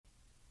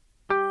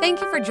Thank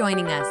you for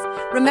joining us.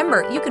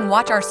 Remember, you can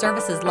watch our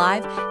services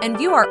live and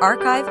view our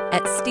archive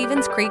at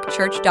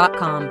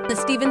StevensCreekChurch.com, the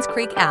Stevens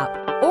Creek app,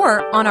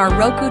 or on our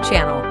Roku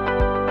channel.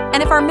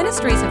 And if our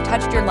ministries have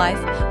touched your life,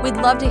 we'd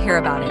love to hear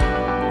about it.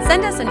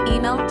 Send us an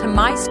email to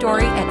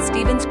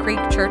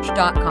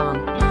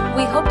mystory@StevensCreekChurch.com.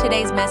 We hope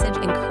today's message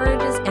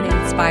encourages and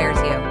inspires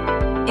you.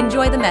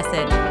 Enjoy the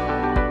message.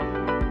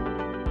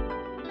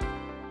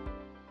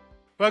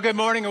 Well, good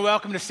morning and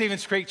welcome to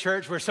Stevens Creek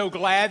Church. We're so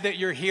glad that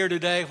you're here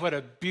today. What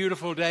a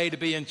beautiful day to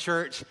be in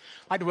church. I'd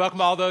like to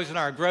welcome all those in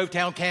our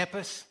Grovetown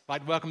campus. I'd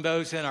like to welcome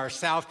those in our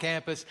South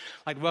campus.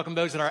 I'd like to welcome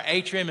those in our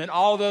atrium and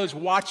all those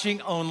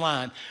watching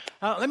online.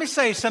 Let me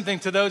say something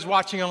to those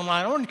watching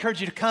online. I want to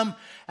encourage you to come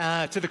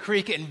to the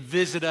Creek and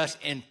visit us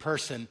in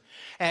person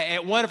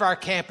at one of our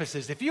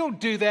campuses. If you'll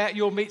do that,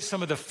 you'll meet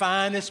some of the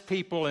finest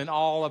people in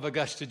all of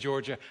Augusta,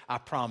 Georgia. I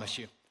promise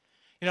you.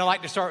 You know, I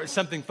like to start with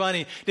something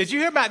funny. Did you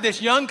hear about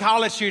this young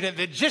college student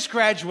that just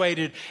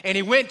graduated and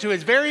he went to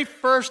his very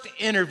first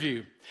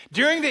interview?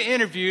 During the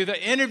interview, the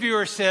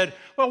interviewer said,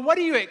 "Well, what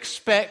do you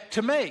expect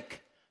to make?"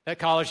 That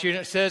college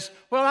student says,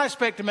 "Well, I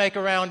expect to make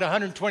around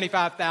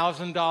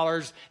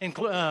 $125,000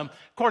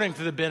 according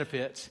to the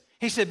benefits."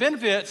 He said,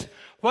 "Benefits?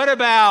 What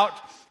about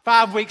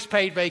 5 weeks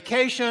paid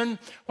vacation?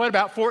 What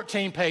about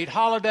 14 paid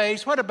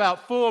holidays? What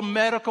about full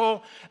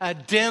medical,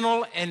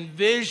 dental, and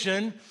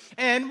vision?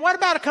 And what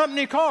about a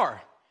company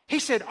car?" He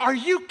said, "Are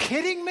you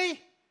kidding me?"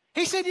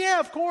 He said, "Yeah,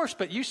 of course,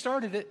 but you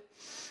started it."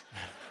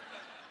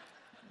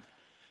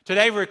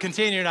 Today we're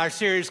continuing our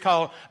series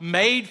called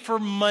Made for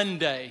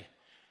Monday.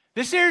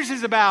 This series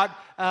is about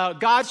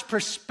God's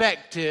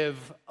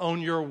perspective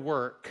on your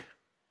work.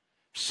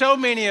 So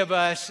many of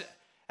us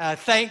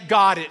thank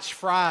God it's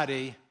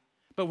Friday,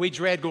 but we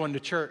dread going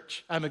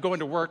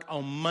to work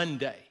on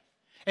Monday.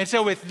 And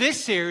so with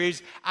this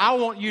series, I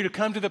want you to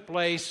come to the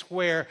place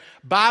where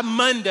by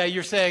Monday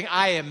you're saying,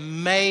 "I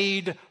am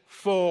made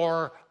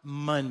for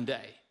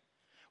Monday."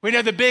 We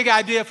know the big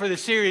idea for the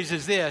series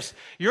is this: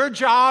 your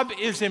job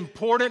is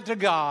important to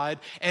God,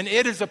 and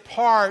it is a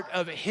part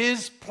of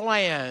His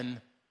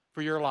plan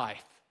for your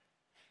life.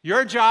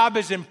 Your job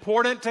is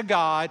important to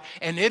God,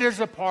 and it is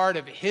a part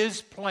of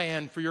His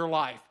plan for your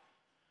life.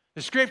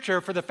 The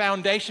scripture for the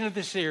foundation of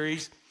the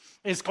series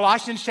is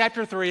Colossians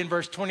chapter 3 and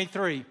verse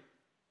 23.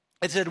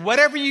 It said,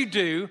 "Whatever you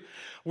do,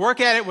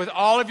 work at it with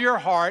all of your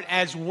heart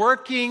as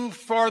working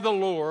for the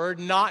Lord,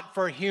 not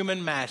for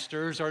human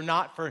masters or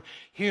not for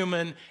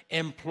human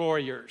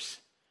employers."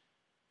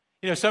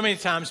 You know, so many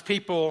times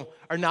people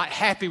are not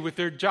happy with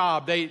their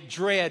job. They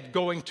dread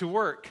going to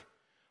work.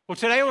 Well,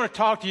 today I want to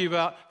talk to you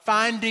about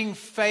finding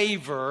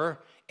favor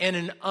in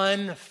an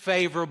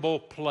unfavorable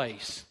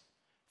place.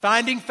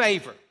 Finding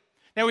favor.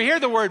 Now, we hear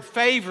the word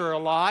favor a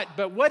lot,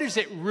 but what does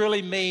it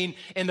really mean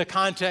in the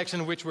context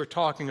in which we're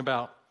talking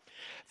about?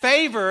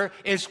 Favor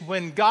is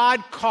when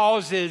God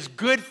causes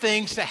good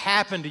things to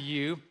happen to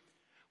you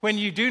when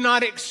you do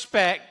not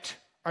expect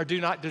or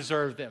do not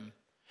deserve them.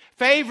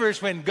 Favor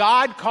is when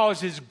God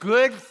causes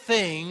good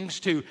things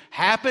to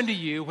happen to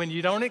you when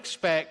you don't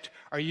expect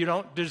or you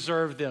don't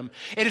deserve them.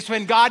 It is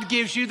when God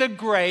gives you the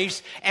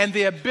grace and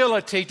the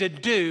ability to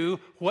do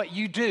what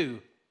you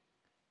do.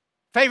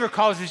 Favor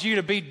causes you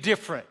to be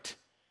different.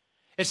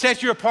 It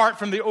sets you apart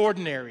from the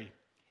ordinary.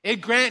 It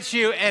grants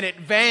you an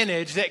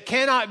advantage that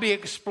cannot be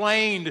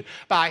explained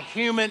by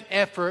human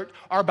effort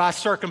or by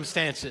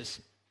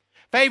circumstances.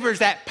 Favor is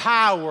that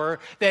power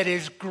that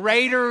is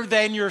greater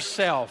than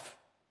yourself.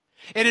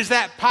 It is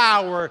that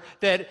power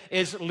that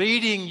is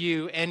leading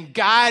you and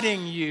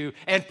guiding you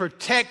and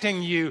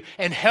protecting you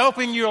and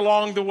helping you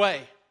along the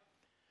way.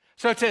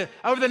 So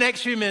over the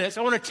next few minutes,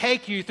 I want to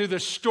take you through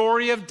the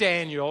story of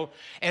Daniel,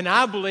 and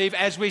I believe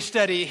as we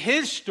study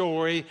his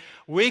story,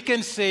 we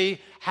can see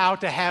how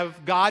to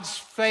have God's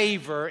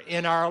favor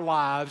in our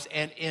lives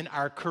and in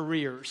our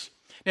careers.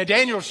 Now,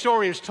 Daniel's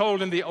story is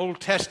told in the Old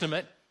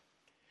Testament.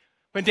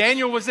 When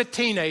Daniel was a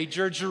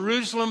teenager,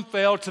 Jerusalem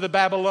fell to the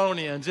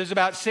Babylonians. It was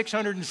about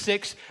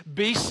 606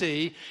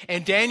 BC,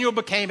 and Daniel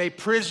became a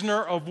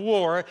prisoner of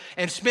war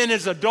and spent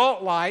his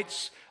adult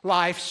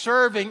life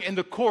serving in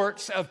the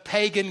courts of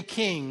pagan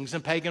kings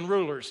and pagan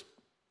rulers.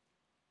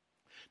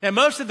 Now,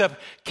 most of the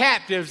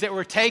captives that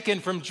were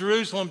taken from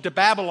Jerusalem to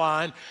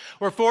Babylon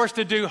were forced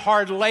to do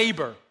hard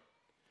labor.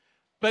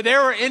 But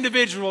there were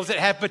individuals that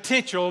had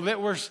potential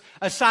that were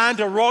assigned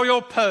a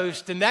royal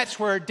post, and that's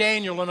where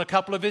Daniel and a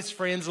couple of his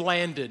friends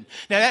landed.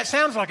 Now, that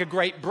sounds like a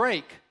great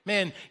break.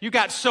 Man, you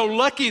got so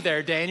lucky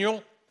there,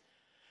 Daniel.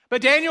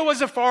 But Daniel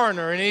was a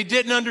foreigner, and he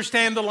didn't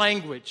understand the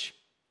language.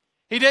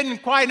 He didn't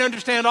quite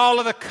understand all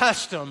of the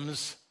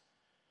customs.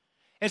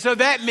 And so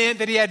that meant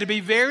that he had to be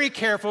very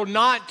careful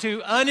not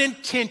to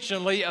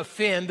unintentionally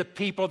offend the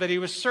people that he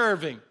was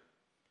serving.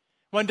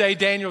 One day,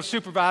 Daniel's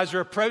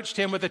supervisor approached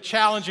him with a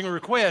challenging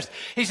request.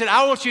 He said,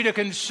 "I want you to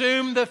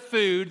consume the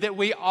food that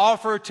we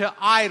offer to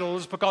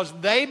idols," because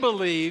they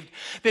believed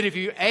that if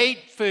you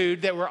ate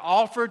food that were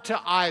offered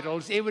to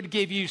idols, it would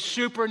give you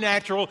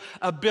supernatural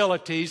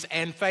abilities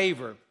and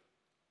favor.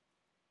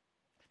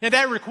 Now,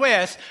 that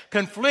request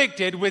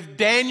conflicted with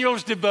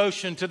Daniel's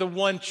devotion to the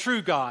one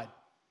true God.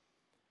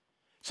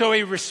 So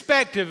he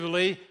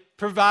respectively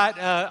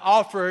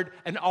offered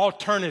an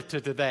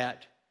alternative to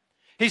that.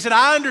 He said,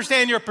 I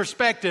understand your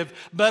perspective,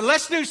 but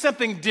let's do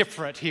something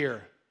different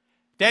here.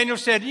 Daniel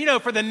said,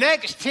 for the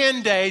next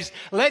 10 days,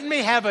 let me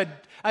have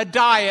a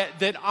diet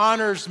that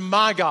honors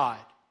my God.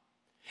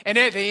 And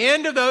at the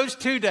end of those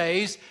 10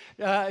 days,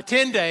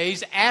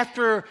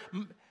 after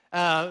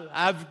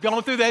I've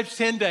gone through those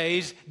 10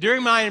 days,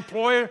 during my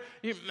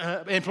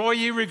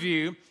employee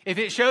review, if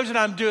it shows that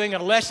I'm doing a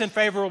less than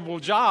favorable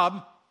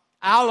job,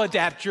 I'll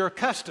adapt your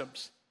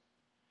customs.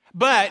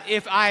 But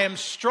if I am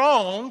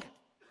strong,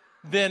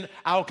 then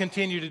I'll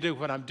continue to do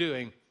what I'm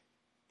doing.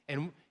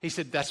 And he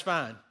said, that's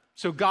fine.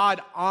 So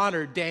God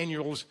honored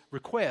Daniel's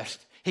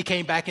request. He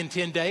came back in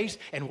 10 days,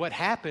 and what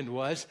happened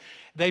was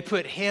they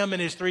put him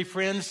and his 3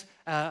 friends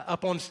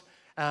up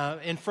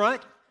in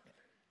front,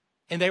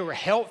 and they were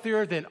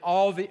healthier than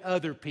all the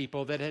other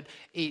people that had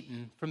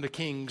eaten from the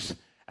king's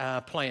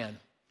plan.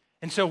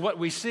 And so what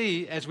we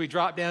see as we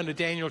drop down to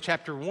Daniel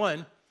chapter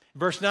 1,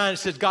 verse 9, it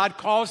says, God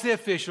caused the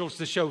officials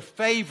to show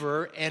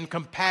favor and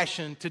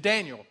compassion to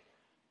Daniel.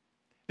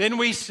 Then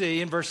we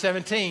see in verse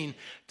 17,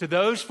 to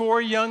those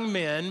 4 young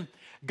men,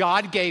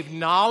 God gave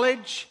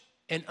knowledge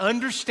and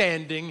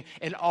understanding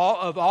and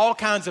all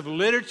kinds of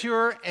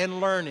literature and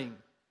learning.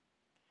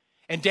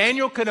 And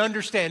Daniel could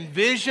understand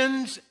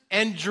visions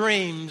and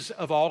dreams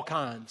of all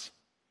kinds.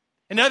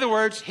 In other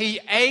words, he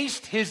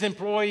aced his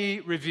employee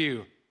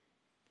review.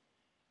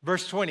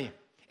 Verse 20,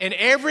 in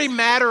every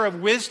matter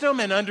of wisdom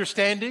and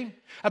understanding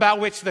about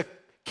which the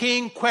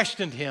king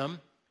questioned him,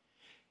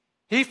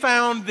 he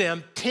found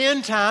them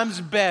 10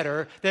 times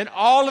better than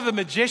all of the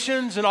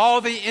magicians and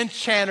all the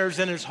enchanters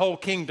in his whole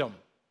kingdom.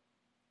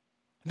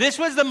 This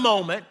was the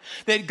moment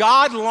that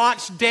God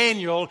launched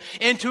Daniel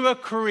into a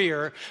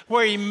career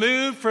where he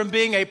moved from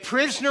being a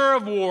prisoner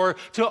of war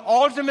to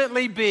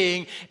ultimately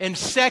being in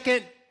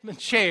second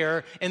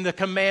chair in the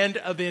command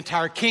of the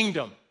entire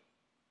kingdom.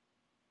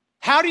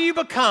 How do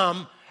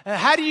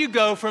you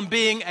go from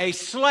being a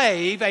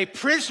slave, a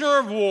prisoner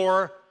of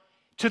war,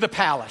 to the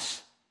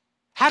palace?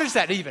 How does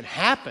that even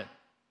happen?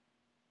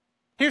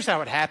 Here's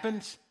how it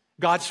happens.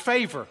 God's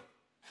favor.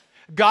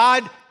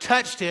 God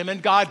touched him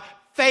and God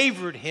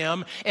favored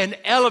him and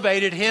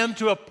elevated him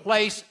to a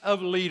place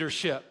of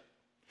leadership.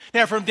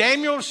 Now, from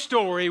Daniel's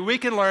story, we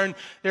can learn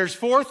there's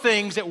 4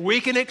 things that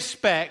we can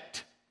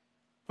expect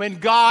when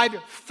God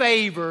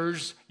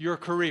favors your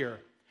career.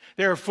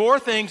 There are 4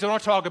 things I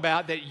want to talk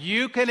about that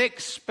you can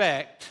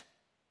expect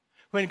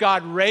when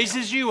God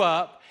raises you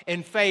up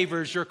and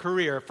favors your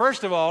career.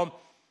 First of all,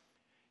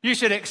 you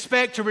should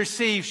expect to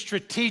receive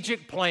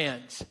strategic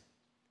plans.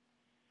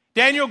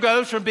 Daniel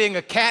goes from being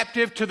a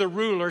captive to the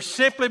ruler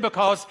simply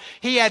because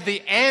he had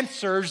the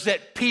answers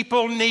that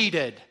people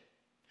needed.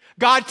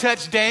 God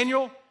touched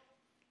Daniel,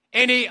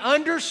 and he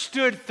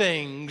understood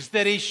things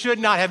that he should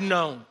not have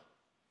known.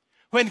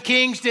 When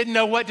kings didn't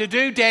know what to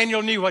do,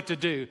 Daniel knew what to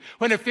do.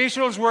 When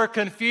officials were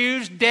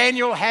confused,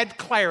 Daniel had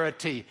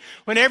clarity.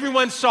 When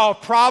everyone saw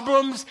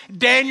problems,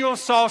 Daniel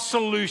saw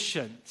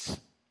solutions.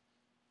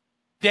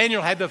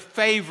 Daniel had the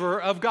favor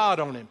of God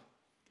on him.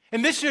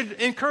 And this should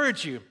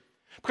encourage you,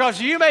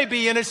 because you may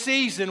be in a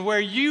season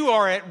where you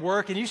are at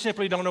work and you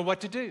simply don't know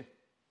what to do.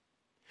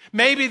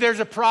 Maybe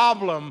there's a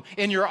problem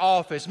in your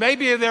office.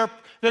 Maybe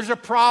there's a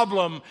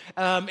problem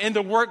in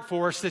the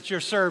workforce that you're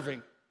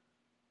serving.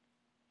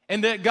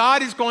 And that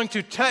God is going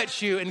to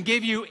touch you and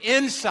give you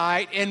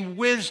insight and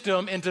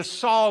wisdom into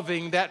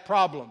solving that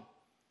problem.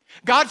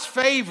 God's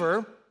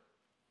favor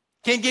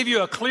can give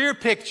you a clear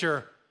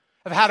picture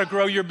of how to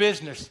grow your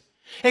business.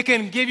 It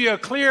can give you a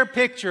clear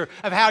picture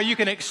of how you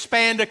can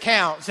expand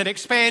accounts and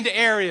expand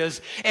areas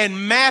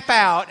and map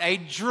out a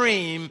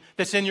dream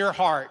that's in your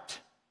heart.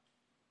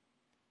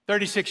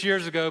 36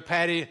 years ago,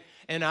 Patty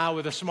and I,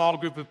 with a small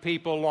group of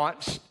people,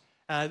 launched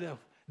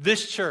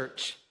this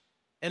church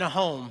in a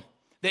home.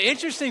 The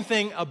interesting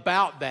thing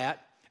about that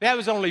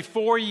was only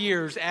 4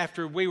 years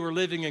after we were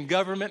living in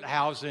government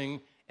housing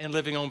and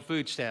living on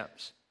food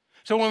stamps.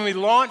 So when we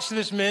launched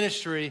this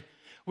ministry,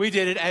 we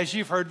did it, as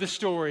you've heard the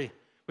story,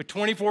 with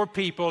 24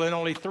 people and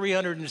only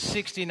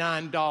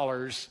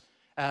 $369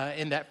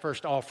 in that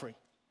first offering.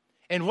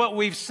 And what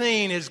we've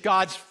seen is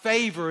God's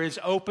favor has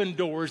opened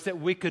doors that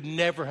we could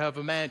never have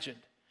imagined.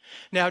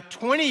 Now,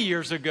 20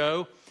 years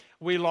ago,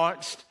 we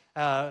launched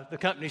the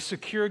company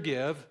Secure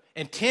Give.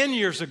 And 10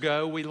 years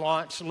ago, we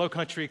launched Low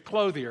Country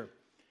Clothier.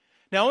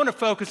 Now, I want to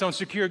focus on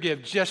Secure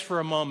Give just for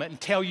a moment and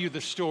tell you the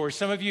story.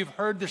 Some of you have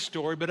heard the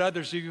story, but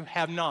others of you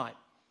have not.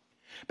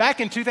 Back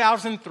in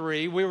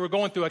 2003, we were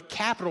going through a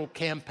capital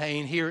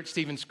campaign here at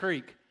Stevens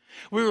Creek.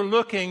 We were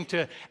looking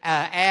to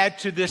add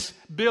to this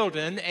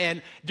building,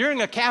 and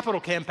during a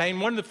capital campaign,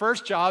 one of the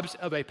first jobs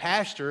of a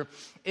pastor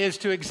is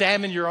to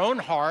examine your own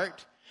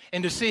heart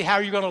and to see how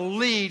you're going to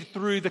lead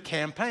through the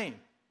campaign.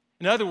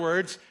 In other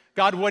words,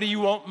 God, what do you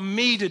want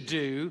me to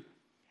do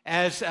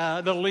as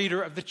the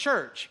leader of the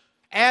church?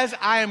 as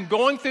I am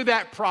going through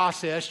that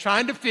process,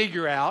 trying to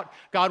figure out,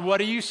 God,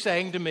 what are you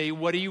saying to me?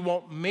 What do you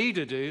want me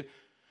to do?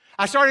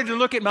 I started to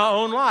look at my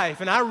own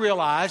life, and I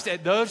realized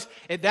at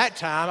that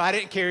time, I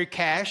didn't carry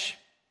cash,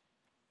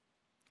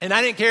 and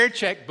I didn't carry a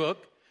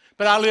checkbook,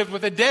 but I lived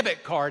with a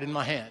debit card in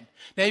my hand.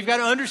 Now, you've got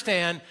to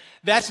understand,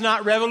 that's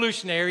not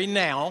revolutionary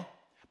now,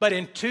 but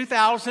in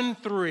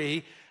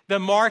 2003, the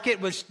market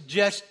was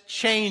just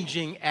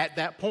changing at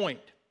that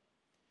point.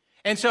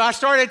 And so I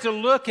started to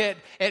look at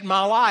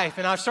my life,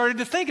 and I started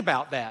to think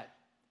about that.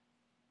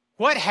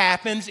 What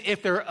happens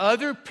if there are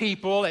other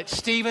people at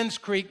Stevens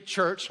Creek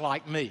Church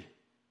like me?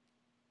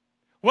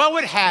 What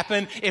would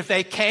happen if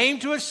they came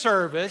to a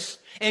service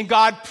and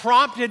God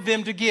prompted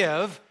them to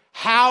give?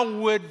 How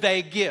would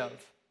they give?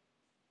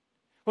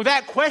 Well,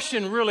 that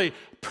question really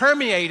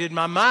permeated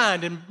my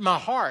mind and my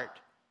heart.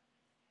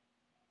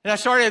 And I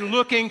started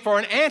looking for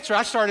an answer.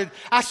 I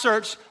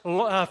searched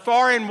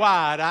far and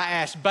wide. I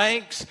asked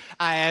banks.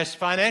 I asked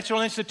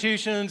financial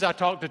institutions. I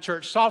talked to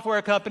church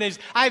software companies.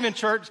 I even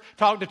talked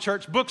to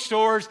church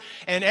bookstores.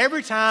 And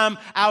every time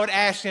I would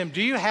ask them,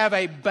 do you have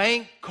a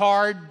bank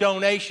card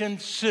donation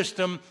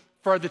system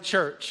for the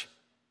church?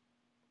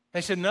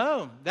 They said,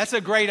 no, that's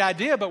a great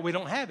idea, but we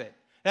don't have it.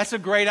 That's a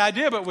great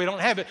idea, but we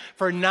don't have it.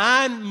 For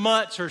 9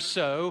 months or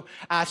so,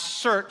 I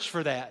searched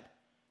for that.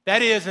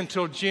 That is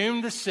until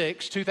June the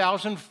 6th,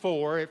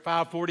 2004 at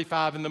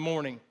 5:45 in the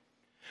morning,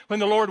 when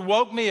the Lord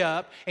woke me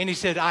up and he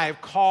said, I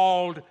have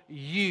called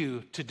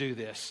you to do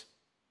this.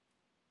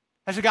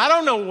 I said, I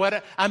don't know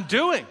what I'm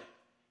doing.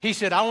 He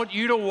said, I want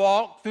you to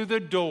walk through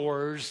the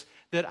doors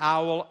that I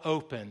will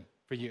open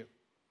for you.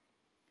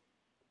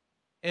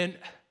 And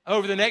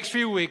over the next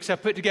few weeks, I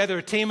put together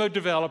a team of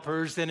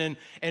developers. And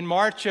in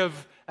March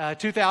of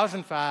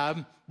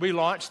 2005, we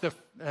launched the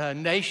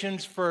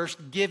nation's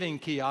first giving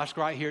kiosk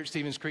right here at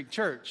Stevens Creek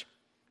Church.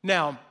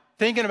 Now,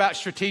 thinking about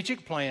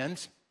strategic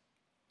plans,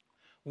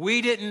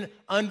 we didn't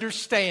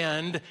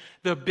understand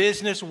the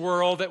business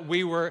world that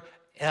we were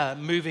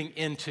moving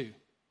into.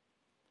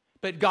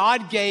 But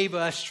God gave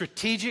us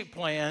strategic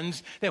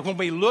plans that when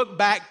we look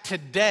back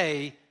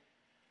today,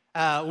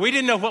 we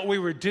didn't know what we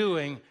were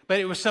doing, but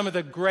it was some of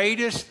the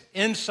greatest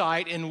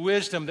insight and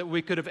wisdom that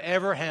we could have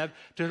ever had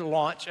to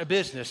launch a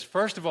business.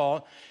 First of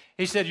all,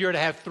 he said you're to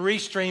have 3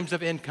 streams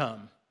of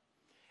income.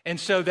 And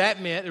so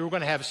that meant that we're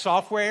going to have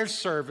software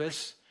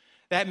service.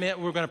 That meant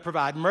we're going to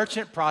provide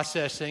merchant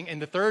processing.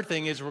 And the third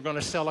thing is we're going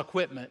to sell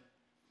equipment.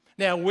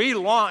 Now, we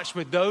launched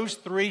with those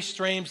 3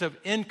 streams of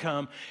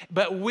income,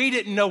 but we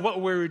didn't know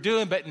what we were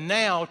doing. But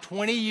now,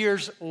 20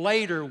 years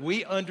later,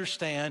 we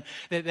understand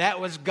that that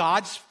was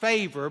God's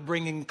favor,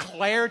 bringing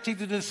clarity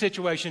to the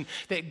situation,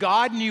 that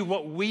God knew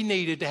what we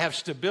needed to have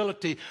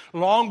stability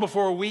long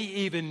before we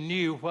even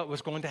knew what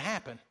was going to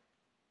happen.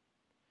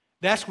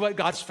 That's what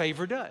God's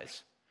favor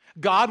does.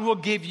 God will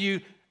give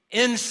you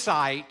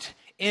insight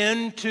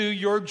into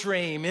your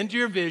dream, into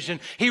your vision.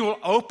 He will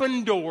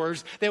open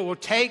doors that will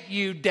take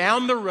you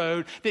down the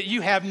road that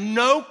you have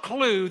no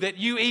clue that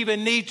you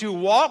even need to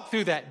walk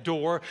through that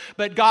door,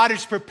 but God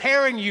is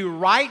preparing you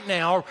right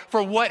now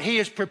for what He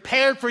has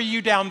prepared for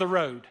you down the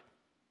road.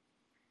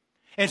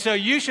 And so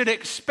you should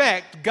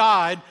expect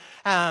God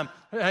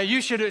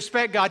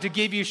to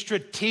give you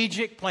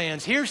strategic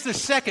plans. Here's the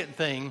second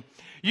thing.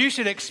 You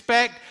should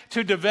expect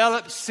to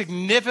develop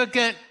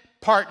significant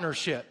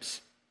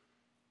partnerships.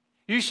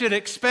 You should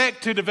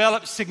expect to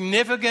develop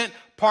significant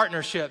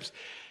partnerships.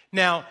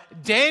 Now,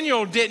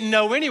 Daniel didn't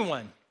know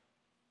anyone.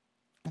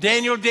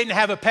 Daniel didn't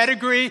have a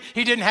pedigree.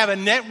 He didn't have a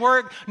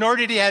network, nor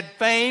did he have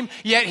fame.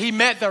 Yet he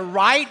met the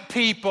right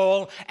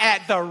people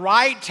at the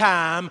right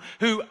time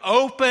who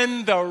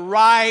opened the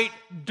right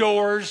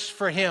doors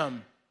for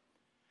him.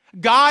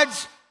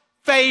 God's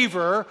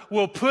favor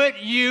will put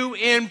you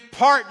in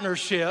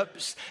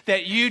partnerships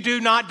that you do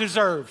not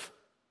deserve.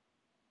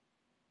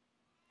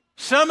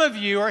 Some of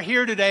you are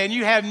here today and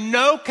you have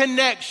no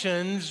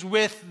connections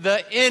with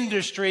the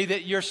industry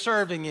that you're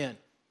serving in.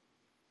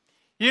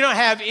 You don't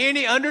have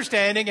any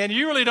understanding and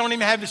you really don't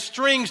even have the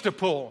strings to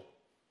pull.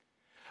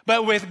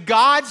 But with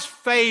God's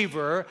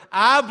favor,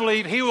 I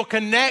believe He will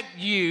connect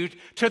you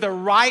to the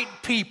right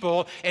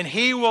people and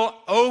He will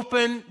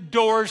open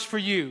doors for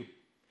you.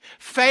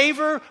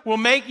 Favor will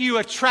make you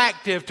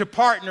attractive to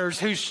partners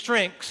whose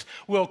strengths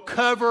will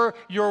cover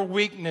your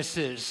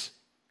weaknesses.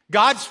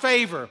 God's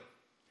favor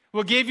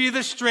will give you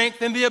the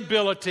strength and the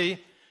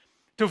ability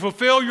to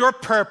fulfill your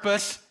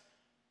purpose,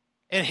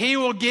 and He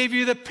will give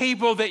you the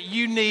people that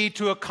you need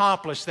to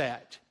accomplish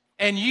that.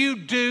 And you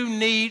do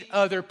need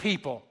other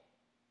people.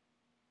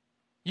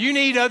 You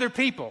need other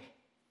people.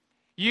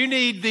 You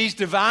need these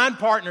divine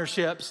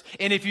partnerships,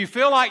 and if you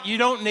feel like you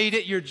don't need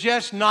it, you're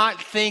just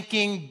not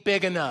thinking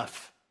big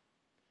enough.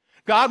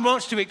 God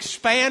wants to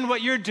expand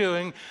what you're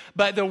doing,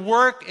 but the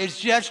work is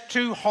just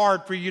too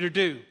hard for you to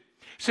do.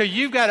 So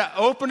you've got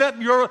to open up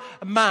your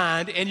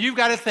mind and you've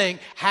got to think,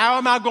 how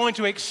am I going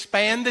to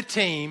expand the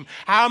team?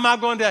 How am I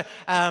going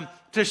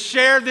to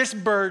share this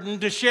burden,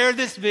 to share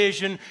this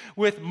vision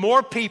with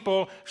more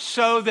people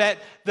so that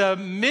the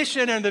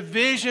mission and the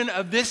vision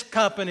of this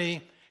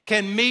company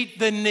can meet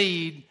the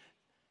need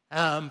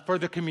for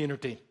the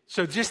community.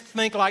 So just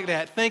think like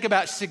that. Think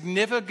about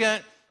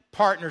significant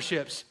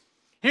partnerships.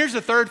 Here's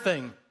the third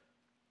thing.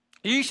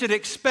 You should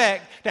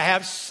expect to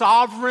have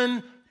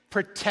sovereign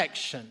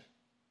protection.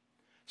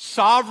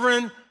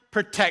 Sovereign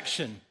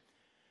protection.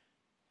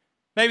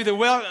 Maybe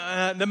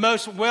the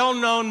most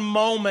well-known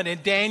moment in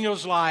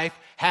Daniel's life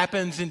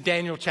happens in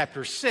Daniel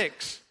chapter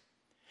 6.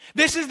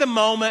 This is the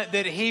moment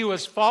that he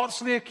was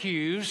falsely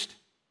accused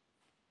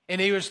and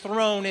he was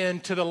thrown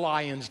into the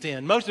lion's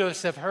den. Most of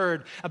us have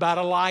heard about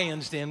a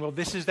lion's den. Well,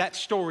 this is that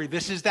story.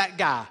 This is that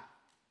guy.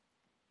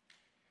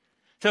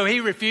 So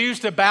he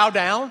refused to bow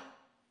down.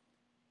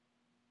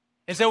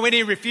 And so when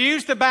he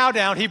refused to bow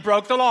down, he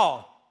broke the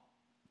law.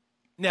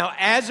 Now,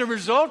 as a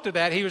result of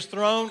that, he was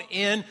thrown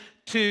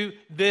into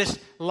this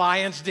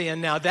lion's den.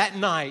 Now, that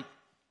night,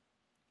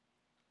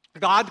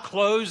 God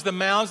closed the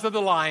mouths of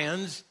the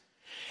lions,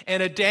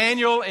 and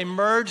Daniel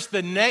emerged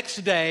the next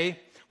day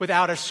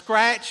without a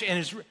scratch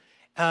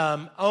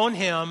on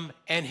him,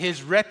 and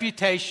his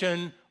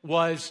reputation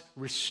was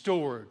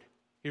restored.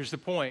 Here's the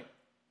point.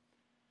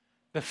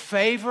 The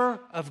favor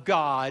of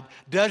God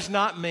does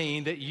not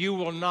mean that you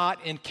will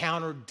not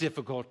encounter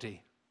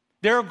difficulty.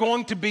 There are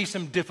going to be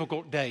some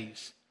difficult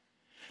days.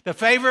 The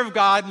favor of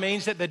God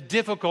means that the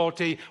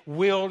difficulty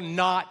will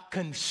not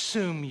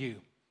consume you.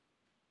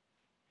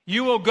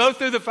 You will go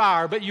through the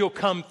fire, but you'll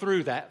come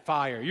through that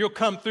fire. You'll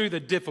come through the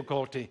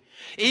difficulty.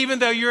 Even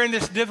though you're in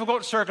this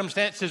difficult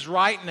circumstances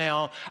right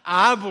now,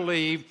 I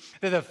believe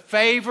that the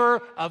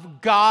favor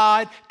of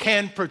God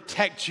can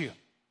protect you.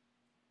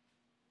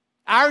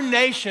 Our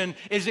nation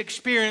is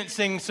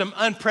experiencing some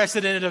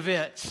unprecedented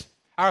events.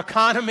 Our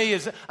economy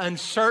is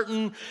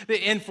uncertain.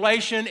 The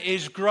inflation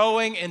is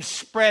growing and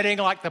spreading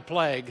like the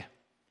plague.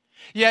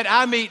 Yet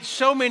I meet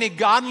so many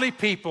godly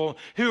people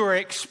who are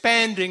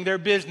expanding their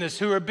business,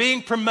 who are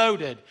being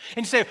promoted.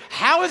 And say,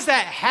 how is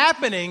that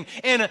happening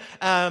in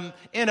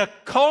a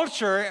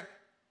culture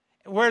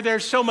where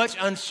there's so much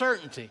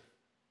uncertainty?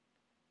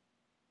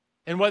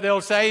 And what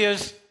they'll say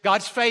is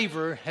God's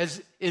favor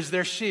is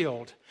their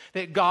shield,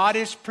 that God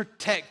is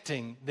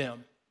protecting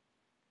them.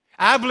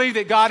 I believe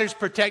that God is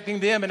protecting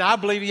them, and I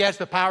believe He has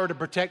the power to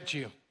protect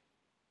you.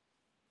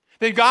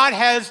 That God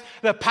has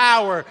the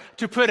power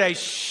to put a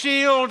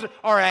shield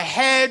or a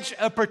hedge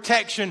of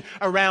protection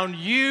around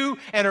you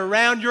and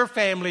around your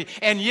family.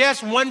 And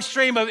yes, one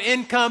stream of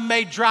income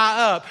may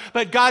dry up,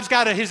 but God's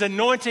got His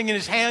anointing in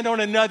His hand on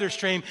another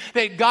stream,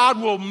 that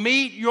God will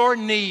meet your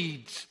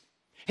needs.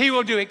 He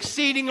will do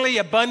exceedingly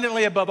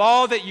abundantly above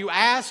all that you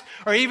ask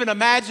or even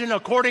imagine,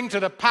 according to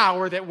the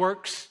power that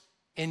works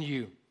in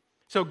you.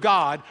 So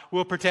God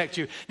will protect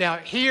you. Now,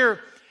 here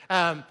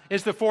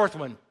is the fourth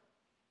one.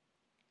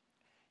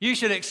 You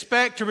should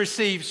expect to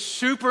receive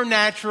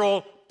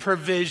supernatural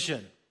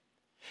provision.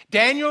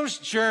 Daniel's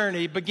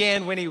journey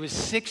began when he was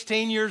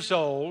 16 years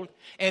old,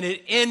 and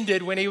it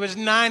ended when he was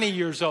 90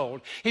 years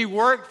old. He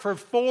worked for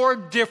 4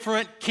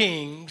 different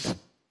kings,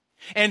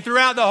 and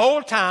throughout the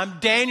whole time,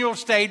 Daniel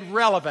stayed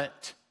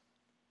relevant.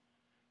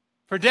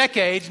 For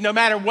decades, no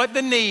matter what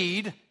the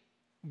need,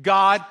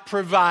 God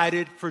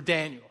provided for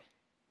Daniel.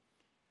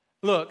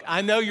 Look,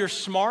 I know you're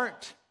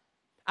smart.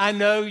 I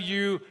know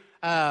you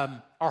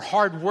are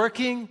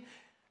hardworking.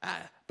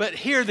 But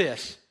hear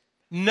this.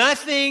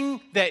 Nothing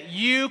that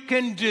you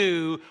can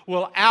do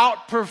will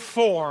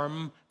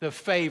outperform the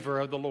favor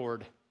of the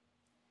Lord.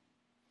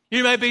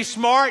 You may be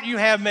smart, you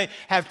may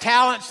have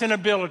talents and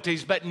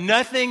abilities, but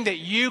nothing that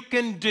you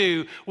can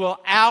do will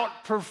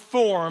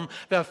outperform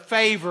the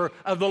favor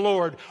of the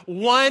Lord.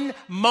 One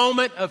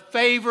moment of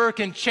favor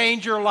can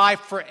change your life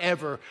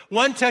forever.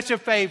 One touch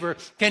of favor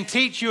can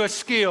teach you a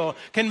skill,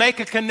 can make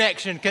a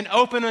connection, can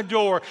open a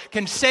door,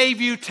 can save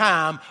you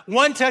time.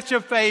 One touch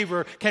of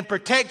favor can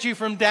protect you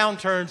from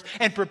downturns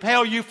and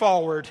propel you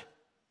forward.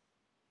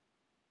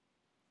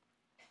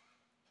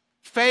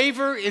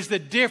 Favor is the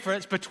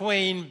difference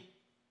between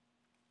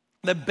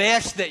the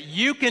best that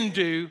you can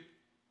do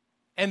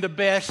and the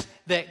best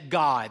that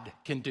God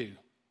can do.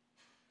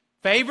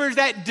 Favor is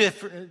that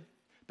difference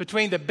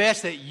between the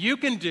best that you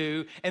can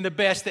do and the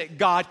best that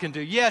God can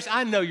do. Yes,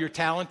 I know you're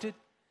talented.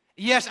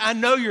 Yes, I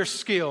know you're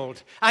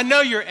skilled. I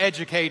know you're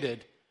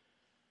educated.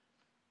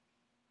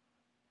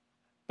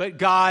 But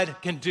God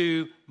can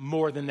do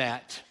more than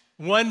that.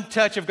 One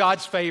touch of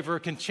God's favor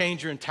can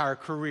change your entire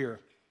career.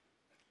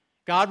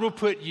 God will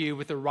put you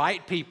with the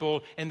right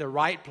people in the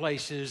right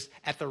places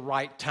at the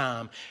right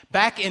time.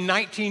 Back in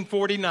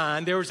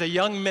 1949, there was a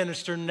young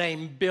minister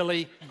named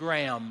Billy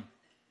Graham.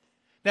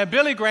 Now,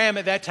 Billy Graham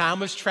at that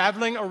time was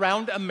traveling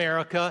around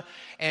America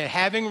and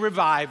having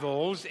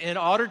revivals in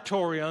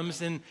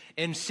auditoriums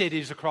in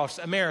cities across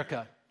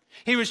America.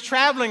 He was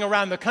traveling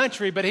around the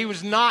country, but he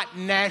was not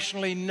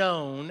nationally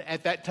known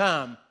at that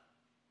time.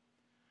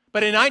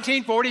 But in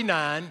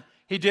 1949,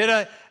 he did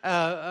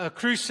a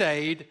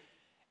crusade,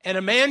 and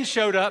a man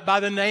showed up by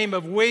the name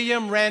of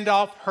William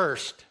Randolph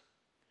Hearst.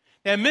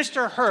 Now,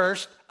 Mr.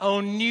 Hearst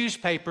owned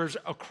newspapers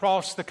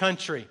across the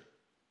country.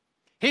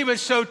 He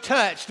was so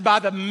touched by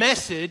the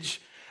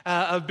message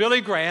of Billy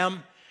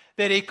Graham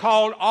that he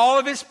called all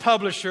of his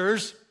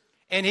publishers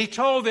and he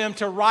told them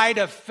to write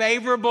a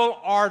favorable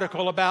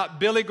article about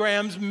Billy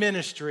Graham's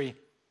ministry.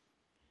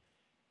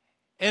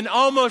 And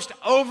almost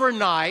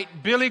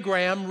overnight, Billy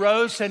Graham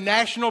rose to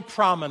national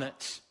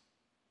prominence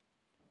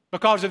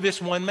because of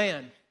this one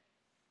man.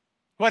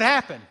 What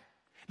happened?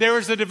 There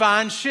was a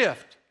divine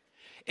shift.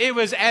 It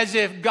was as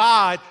if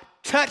God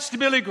touched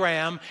Billy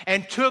Graham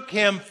and took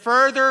him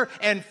further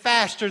and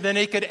faster than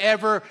he could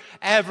ever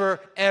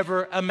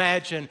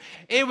imagine.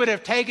 It would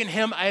have taken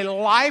him a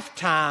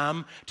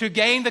lifetime to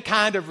gain the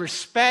kind of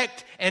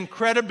respect and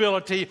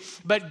credibility,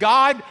 but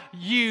God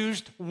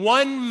used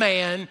one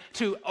man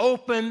to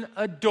open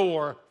a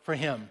door for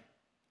him.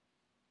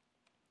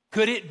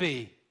 Could it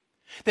be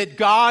that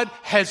God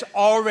has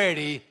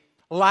already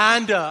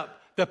lined up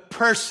the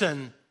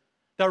person,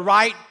 the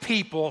right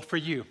people for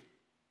you?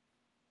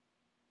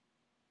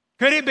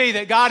 Could it be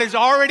that God has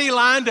already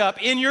lined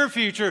up in your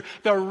future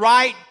the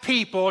right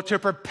people to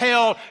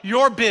propel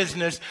your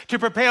business, to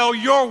propel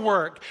your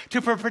work,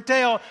 to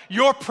propel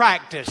your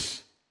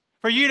practice,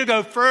 for you to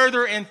go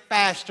further and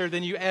faster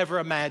than you ever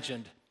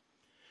imagined?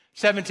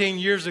 17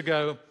 years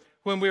ago,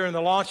 when we were in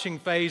the launching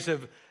phase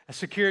of a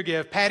Secure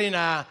Give, Patty and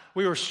I,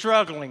 we were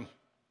struggling.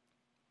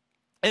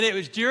 And it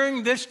was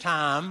during this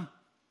time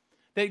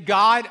that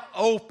God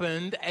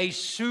opened a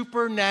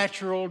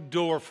supernatural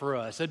door for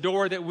us, a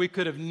door that we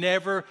could have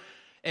never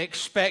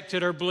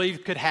expected or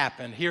believed could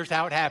happen. Here's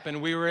how it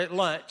happened. We were at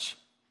lunch.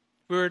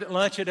 We were at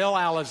lunch at El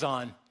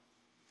Alazan,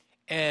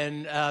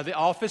 and the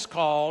office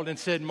called and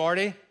said,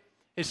 Marty,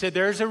 it said,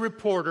 there's a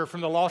reporter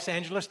from the Los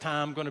Angeles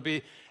Times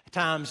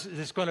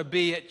that's going to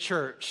be at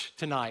church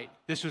tonight.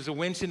 This was a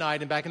Wednesday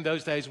night, and back in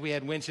those days, we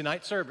had Wednesday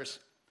night service.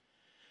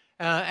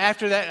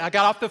 After that, I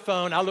got off the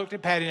phone. I looked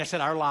at Patty, and I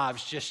said, our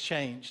lives just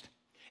changed.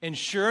 And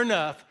sure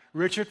enough,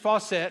 Richard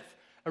Fawcett,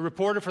 a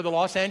reporter for the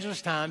Los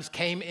Angeles Times,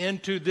 came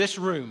into this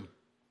room.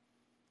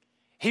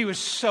 He was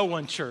so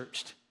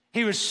unchurched.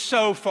 He was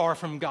so far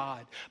from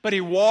God. But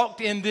he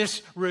walked in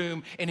this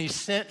room and he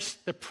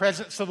sensed the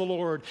presence of the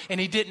Lord,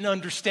 and he didn't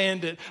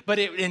understand it, but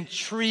it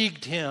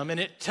intrigued him and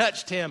it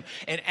touched him.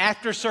 And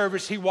after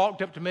service, he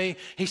walked up to me.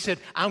 He said,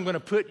 I'm going to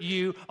put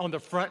you on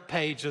the front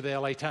page of the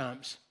LA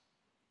Times.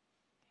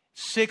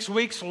 6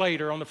 weeks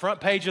later, on the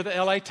front page of the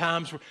LA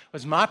Times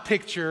was my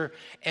picture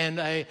and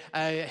a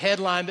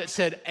headline that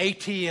said,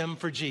 ATM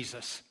for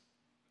Jesus.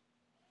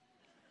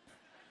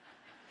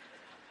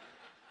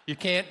 You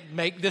can't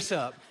make this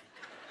up.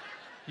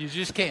 You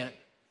just can't.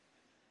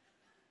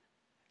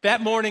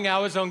 That morning, I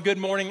was on Good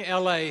Morning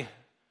LA.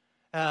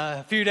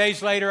 A few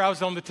days later, I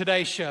was on the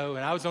Today Show,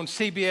 and I was on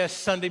CBS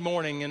Sunday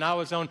Morning, and I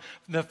was on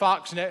the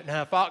Fox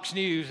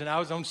News, and I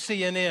was on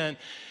CNN,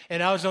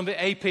 and I was on the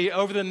AP.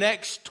 Over the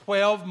next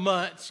 12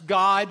 months,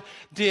 God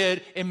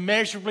did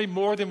immeasurably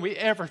more than we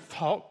ever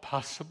thought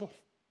possible.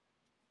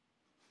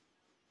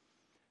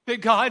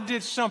 That God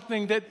did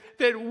something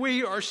that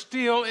we are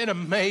still in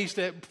amaze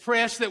at,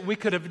 press that we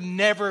could have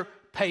never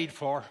paid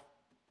for.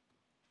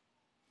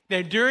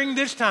 Now, during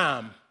this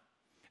time,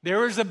 there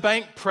was a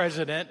bank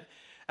president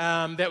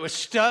that was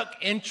stuck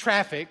in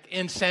traffic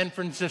in San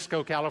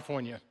Francisco,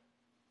 California.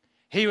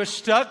 He was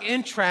stuck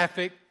in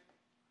traffic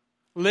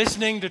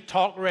listening to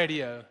talk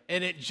radio.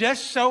 And it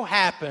just so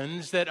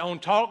happens that on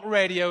talk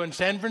radio in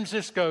San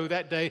Francisco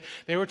that day,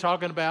 they were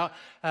talking about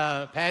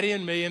Patty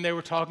and me, and they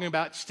were talking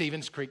about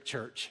Stevens Creek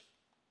Church.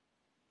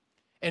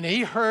 And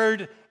he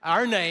heard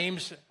our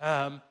names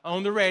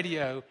on the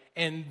radio,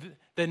 and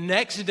the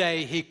next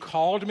day he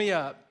called me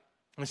up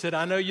and said,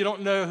 I know you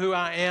don't know who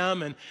I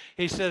am. And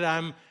he said,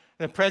 I'm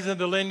the president of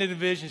the lending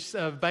division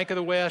of Bank of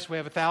the West. We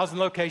have 1,000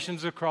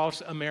 locations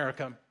across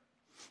America.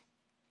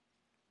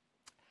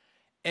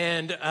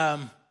 And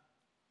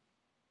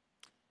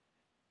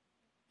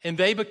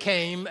they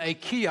became a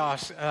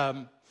kiosk.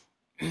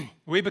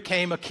 We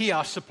became a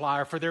kiosk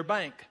supplier for their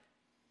bank.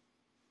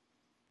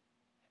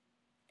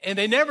 And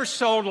they never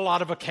sold a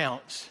lot of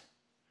accounts.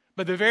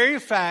 But the very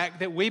fact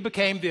that we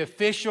became the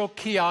official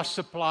kiosk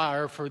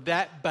supplier for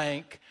that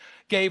bank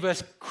gave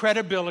us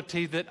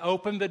credibility that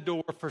opened the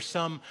door for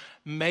some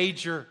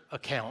major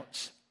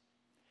accounts.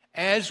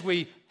 As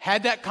we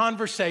had that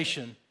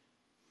conversation,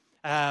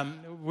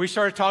 we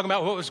started talking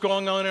about what was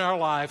going on in our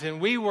lives,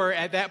 and we were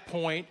at that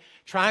point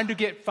trying to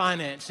get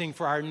financing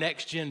for our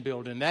next gen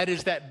building. That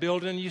is that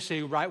building you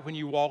see right when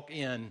you walk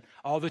in,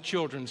 all the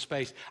children's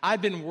space.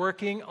 I'd been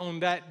working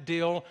on that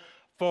deal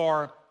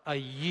for a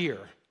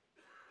year,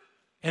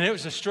 and it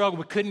was a struggle.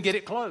 We couldn't get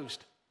it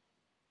closed.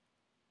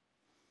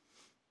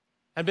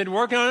 I'd been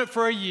working on it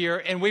for a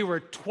year, and we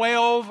were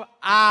 12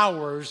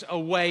 hours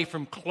away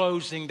from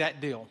closing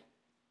that deal.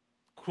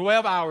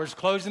 12 hours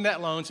closing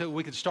that loan so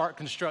we could start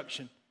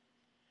construction.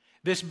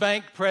 This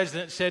bank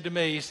president said to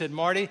me, he said,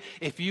 Marty,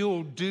 if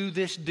you'll do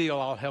this deal,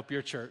 I'll help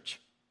your church.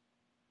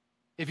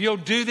 If you'll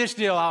do this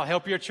deal, I'll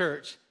help your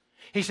church.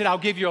 He said, I'll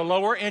give you a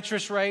lower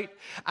interest rate,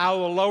 I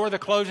will lower the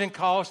closing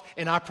costs,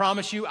 and I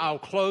promise you I'll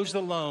close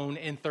the loan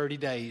in 30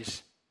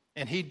 days.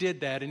 And he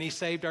did that, and he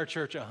saved our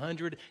church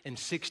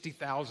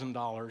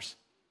 $160,000.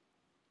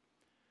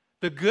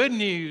 The good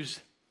news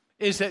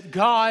is that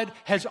God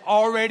has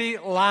already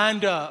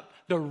lined up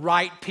the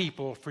right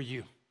people for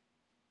you.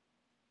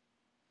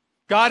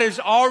 God has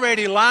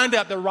already lined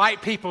up the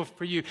right people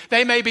for you.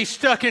 They may be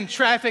stuck in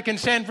traffic in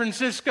San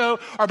Francisco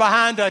or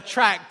behind a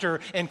tractor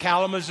in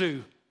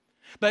Kalamazoo.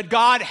 But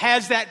God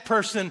has that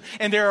person,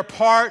 and they're a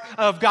part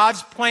of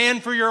God's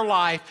plan for your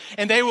life,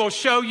 and they will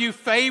show you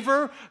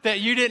favor that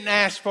you didn't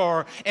ask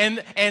for,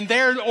 and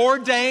they're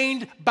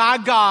ordained by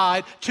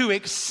God to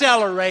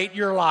accelerate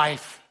your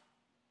life.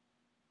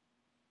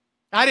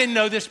 I didn't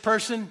know this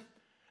person,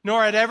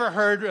 nor had ever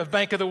heard of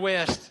Bank of the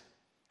West.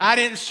 I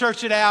didn't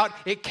search it out.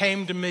 It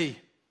came to me.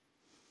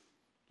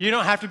 You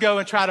don't have to go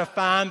and try to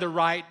find the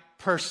right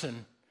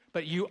person,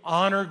 but you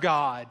honor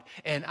God,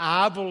 and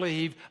I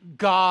believe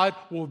God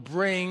will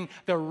bring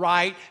the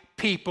right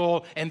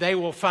people, and they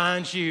will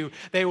find you.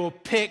 They will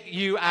pick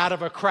you out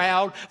of a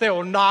crowd. They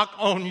will knock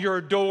on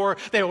your door.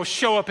 They will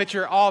show up at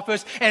your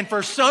office, and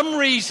for some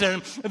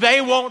reason,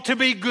 they want to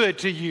be good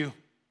to you.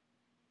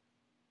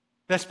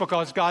 That's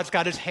because God's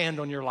got His hand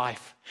on your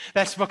life.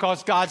 That's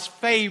because God's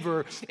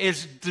favor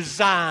is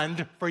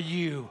designed for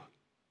you.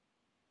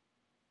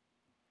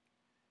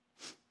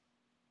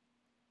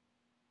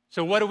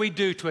 So what do we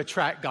do to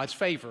attract God's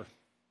favor?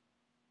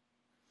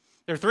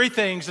 There are three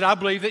things that I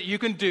believe that you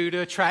can do to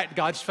attract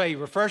God's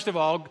favor. First of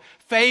all,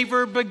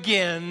 favor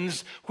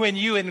begins when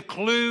you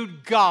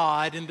include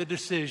God in the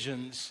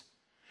decisions.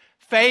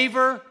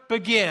 Favor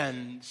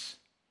begins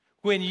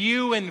when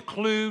you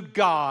include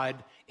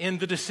God in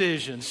the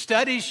decisions.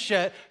 Studies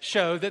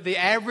show that the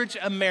average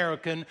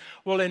American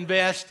will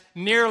invest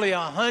nearly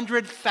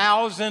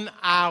 100,000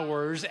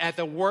 hours at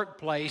the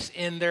workplace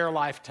in their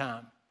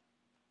lifetime.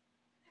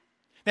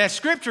 Now,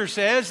 Scripture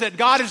says that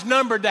God has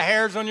numbered the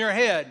hairs on your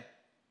head,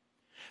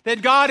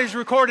 that God has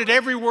recorded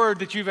every word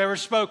that you've ever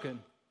spoken,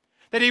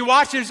 that He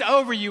watches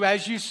over you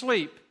as you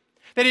sleep,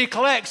 that He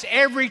collects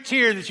every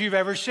tear that you've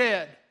ever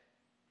shed.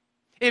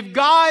 If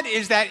God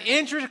is that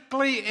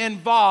intricately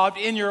involved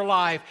in your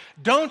life,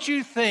 don't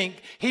you think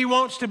He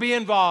wants to be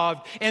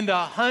involved in the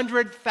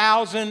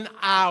 100,000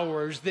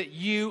 hours that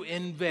you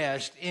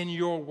invest in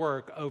your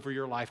work over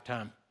your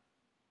lifetime?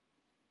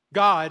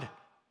 God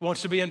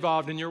wants to be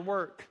involved in your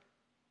work.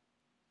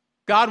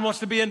 God wants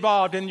to be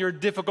involved in your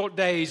difficult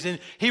days, and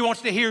He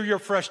wants to hear your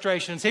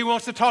frustrations. He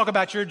wants to talk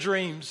about your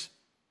dreams.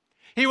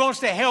 He wants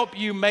to help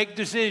you make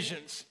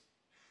decisions.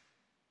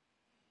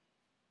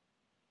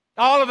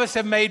 All of us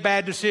have made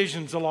bad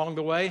decisions along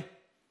the way.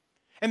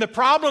 And the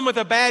problem with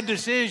a bad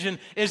decision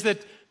is that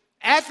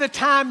at the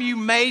time you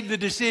made the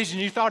decision,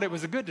 you thought it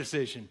was a good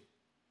decision.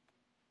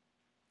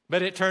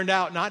 But it turned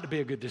out not to be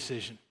a good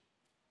decision.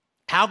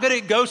 How could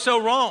it go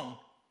so wrong?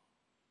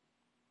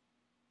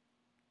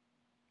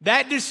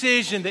 That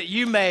decision that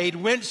you made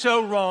went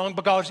so wrong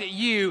because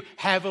you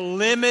have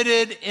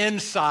limited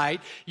insight,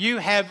 you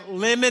have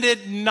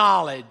limited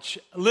knowledge,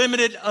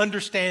 limited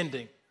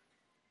understanding.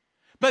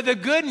 But the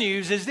good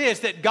news is this,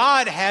 that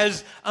God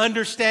has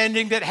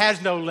understanding that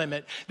has no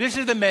limit. This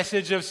is the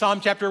message of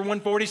Psalm chapter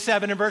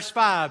 147 and verse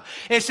 5.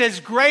 It says,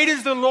 "Great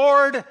is the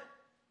Lord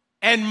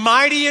and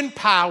mighty in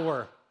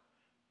power.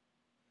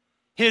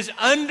 His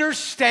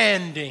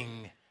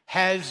understanding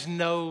has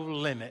no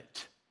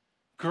limit."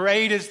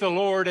 Great is the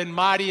Lord and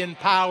mighty in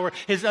power.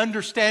 His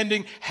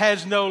understanding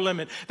has no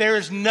limit. There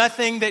is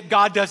nothing that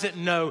God doesn't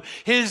know.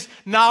 His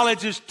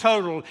knowledge is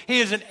total. He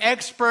is an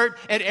expert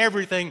at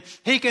everything.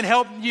 He can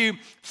help you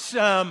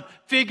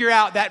figure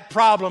out that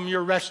problem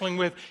you're wrestling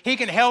with. He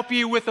can help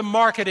you with the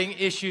marketing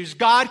issues.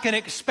 God can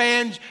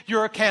expand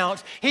your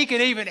accounts. He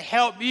can even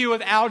help you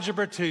with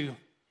algebra 2.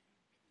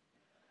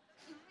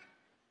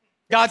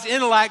 God's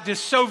intellect is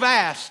so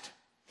vast.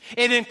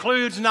 It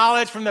includes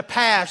knowledge from the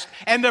past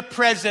and the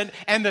present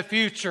and the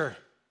future.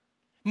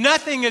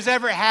 Nothing has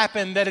ever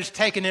happened that has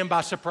taken Him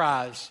by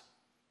surprise.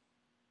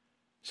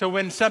 So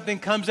when something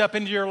comes up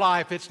into your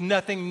life, it's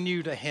nothing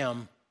new to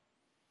Him.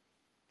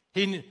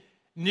 He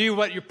knew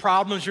what your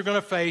problems you're going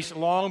to face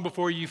long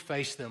before you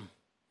face them.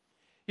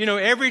 You know,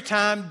 every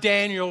time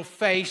Daniel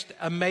faced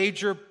a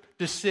major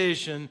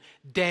decision,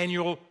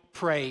 Daniel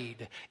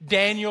prayed.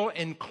 Daniel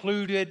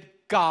included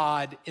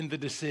God in the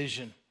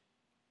decision.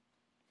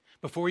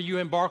 Before you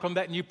embark on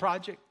that new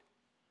project,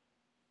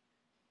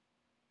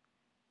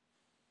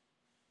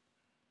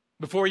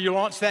 before you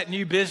launch that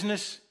new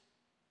business,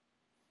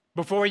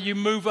 before you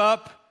move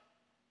up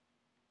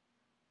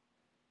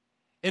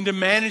into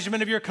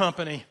management of your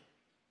company,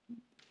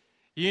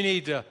 you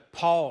need to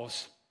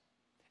pause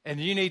and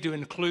you need to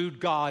include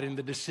God in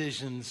the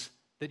decisions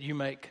that you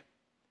make.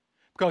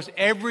 Because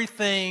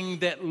everything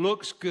that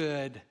looks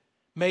good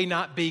may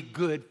not be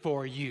good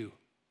for you.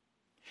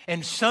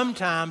 And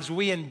sometimes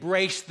we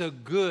embrace the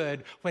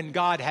good when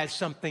God has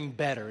something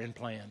better in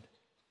plan.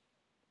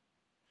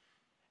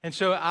 And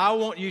so I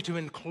want you to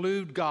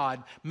include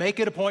God. Make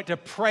it a point to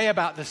pray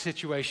about the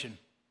situation.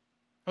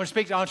 I want to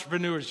speak to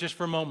entrepreneurs just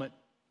for a moment.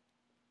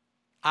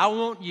 I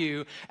want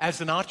you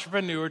as an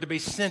entrepreneur to be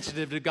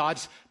sensitive to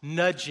God's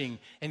nudging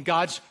and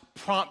God's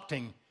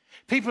prompting.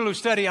 People who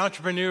study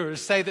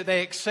entrepreneurs say that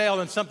they excel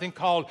in something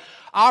called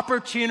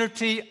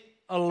opportunity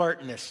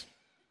alertness.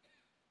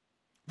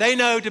 They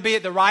know to be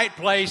at the right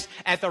place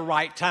at the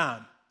right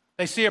time.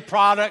 They see a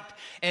product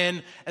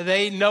and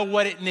they know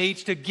what it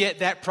needs to get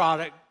that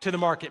product to the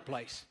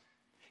marketplace.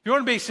 If you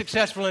want to be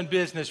successful in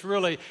business,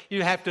 really,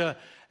 you have to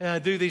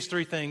do these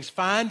three things.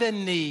 Find a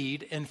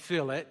need and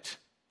fill it.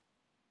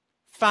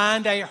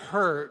 Find a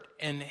hurt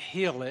and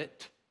heal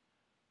it.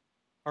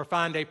 Or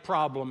find a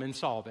problem and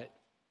solve it.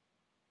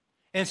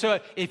 And so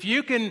if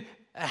you can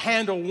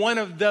handle one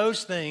of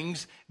those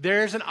things,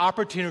 there's an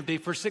opportunity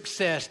for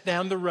success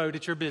down the road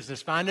at your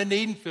business. Find a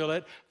need and fill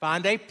it.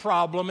 Find a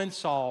problem and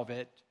solve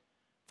it.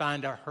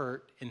 Find a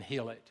hurt and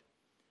heal it.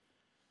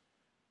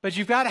 But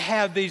you've got to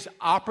have these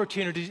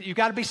opportunities. You've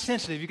got to be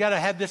sensitive. You've got to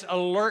have this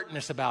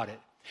alertness about it.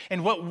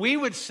 And what we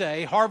would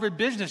say, Harvard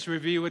Business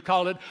Review would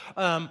call it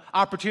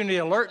opportunity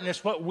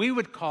alertness. What we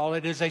would call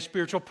it is a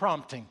spiritual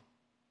prompting.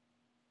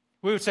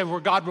 We would say, well,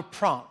 God will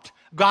prompt.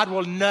 God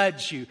will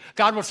nudge you.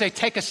 God will say,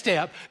 take a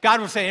step. God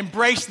will say,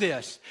 embrace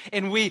this.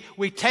 And we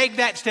take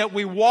that step.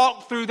 We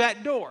walk through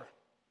that door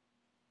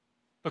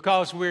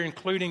because we're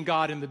including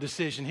God in the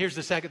decision. Here's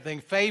the second thing.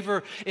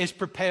 Favor is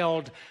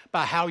propelled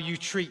by how you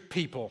treat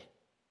people.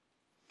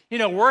 You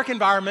know, work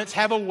environments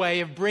have a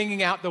way of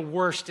bringing out the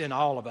worst in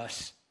all of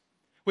us.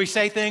 We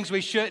say things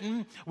we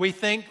shouldn't. We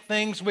think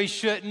things we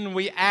shouldn't.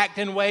 We act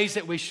in ways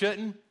that we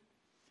shouldn't.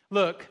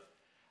 Look,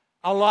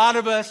 a lot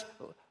of us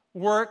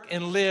work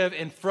and live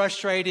in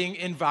frustrating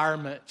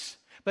environments.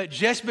 But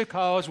just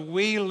because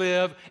we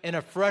live in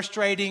a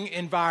frustrating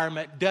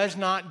environment does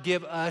not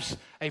give us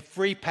a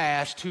free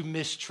pass to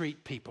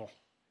mistreat people.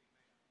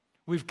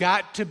 We've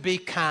got to be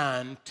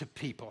kind to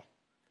people.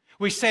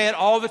 We say it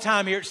all the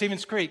time here at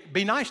Stevens Creek,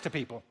 be nice to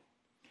people.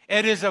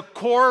 It is a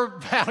core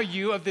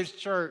value of this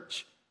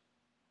church.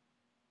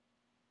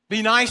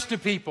 Be nice to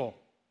people.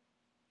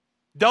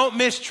 Don't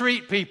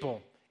mistreat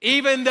people.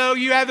 Even though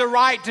you have the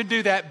right to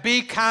do that,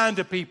 be kind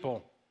to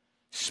people.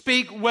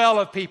 Speak well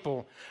of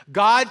people.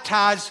 God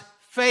ties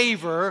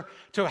favor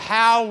to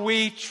how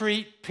we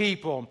treat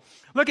people.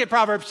 Look at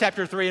Proverbs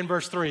chapter 3 and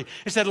verse 3.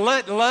 It said,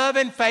 let love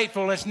and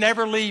faithfulness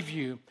never leave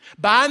you.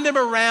 Bind them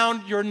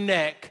around your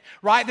neck.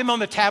 Write them on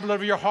the tablet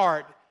of your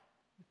heart.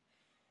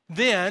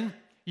 Then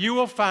you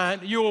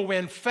will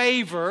win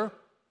favor.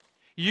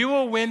 You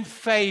will win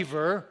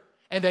favor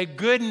and a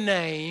good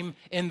name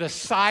in the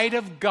sight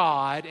of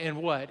God and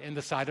what? In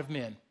the sight of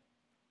men.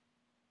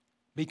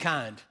 Be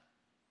kind.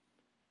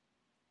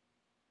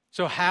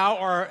 So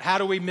how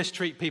do we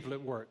mistreat people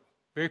at work?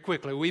 Very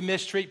quickly, we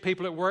mistreat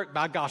people at work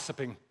by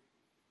gossiping.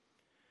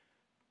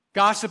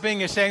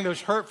 Gossiping is saying those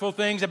hurtful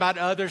things about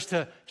others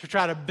to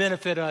try to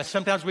benefit us.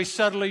 Sometimes we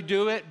subtly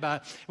do it,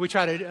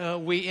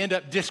 we end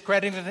up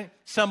discrediting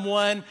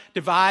someone,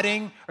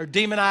 dividing or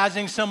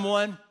demonizing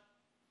someone.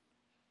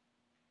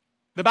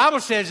 The Bible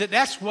says that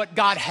that's what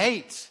God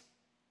hates.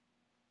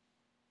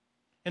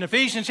 In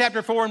Ephesians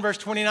chapter 4 and verse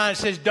 29, it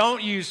says,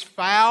 don't use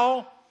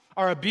foul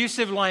or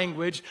abusive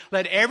language.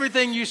 Let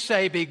everything you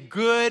say be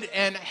good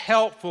and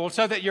helpful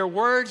so that your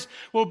words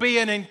will be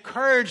an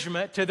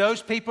encouragement to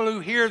those people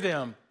who hear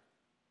them.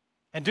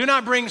 And do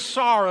not bring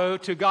sorrow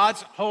to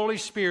God's Holy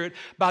Spirit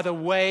by the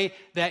way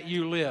that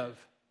you live.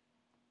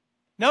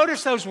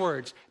 Notice those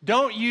words.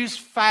 Don't use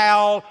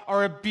foul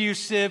or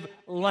abusive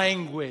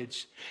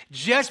language.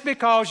 Just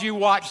because you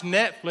watch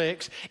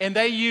Netflix and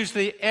they use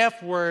the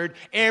F word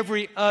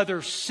every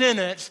other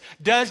sentence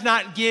does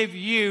not give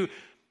you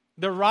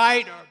the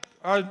right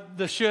or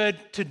the should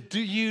to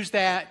use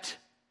that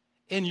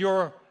in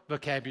your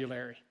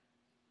vocabulary.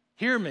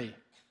 Hear me.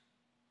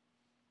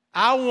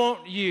 I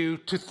want you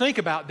to think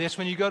about this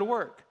when you go to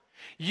work.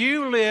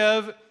 You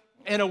live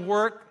and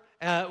work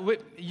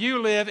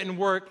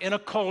in a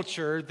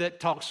culture that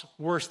talks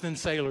worse than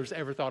sailors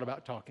ever thought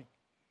about talking.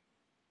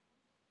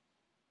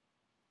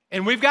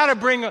 And we've got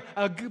to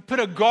put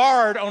a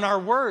guard on our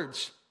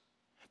words.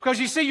 Because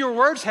you see, your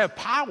words have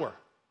power.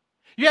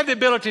 You have the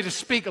ability to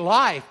speak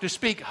life, to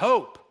speak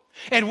hope.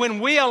 And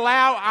when we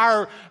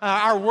allow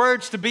our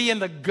words to be in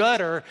the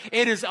gutter,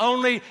 it is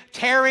only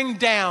tearing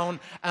down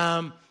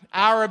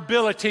our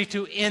ability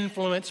to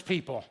influence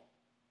people.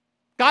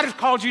 God has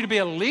called you to be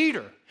a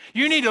leader.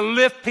 You need to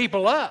lift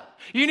people up.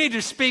 You need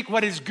to speak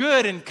what is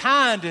good and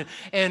kind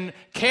and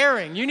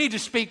caring. You need to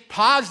speak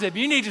positive.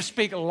 You need to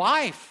speak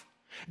life.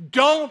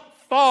 Don't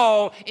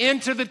fall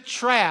into the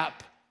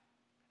trap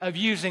of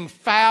using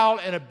foul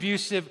and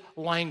abusive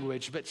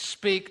language, but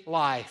speak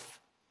life.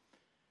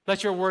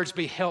 Let your words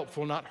be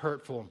helpful, not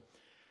hurtful.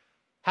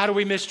 How do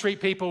we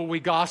mistreat people? We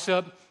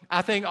gossip.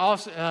 I think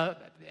also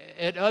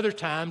at other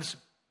times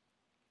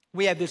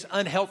we have this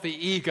unhealthy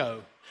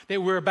ego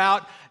that we're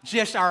about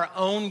just our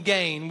own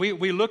gain.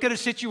 We look at a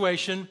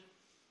situation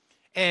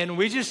and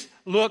we just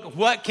look,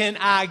 what can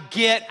I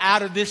get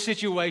out of this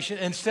situation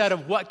instead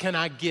of what can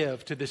I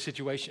give to this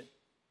situation?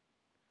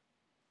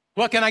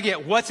 What can I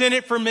get? What's in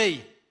it for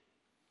me?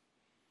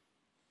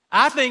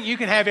 I think you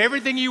can have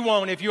everything you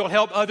want if you'll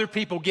help other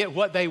people get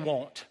what they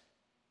want.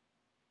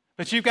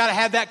 But you've got to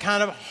have that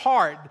kind of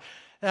heart.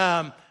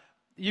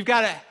 You've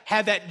got to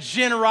have that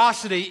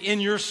generosity in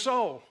your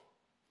soul.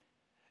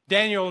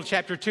 Daniel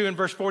chapter 2 and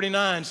verse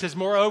 49 says,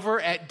 moreover,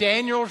 at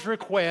Daniel's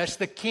request,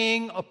 the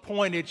king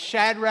appointed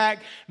Shadrach,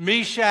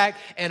 Meshach,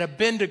 and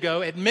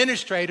Abednego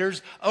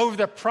administrators over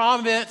the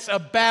province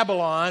of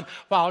Babylon,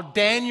 while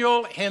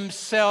Daniel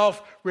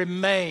himself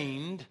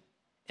remained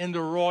in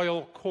the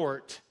royal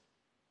court.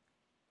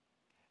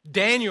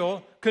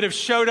 Daniel could have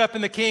showed up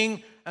in the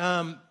king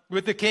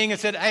with the king and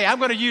said, hey, I'm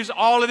going to use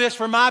all of this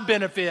for my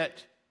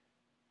benefit.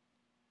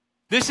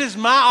 This is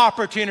my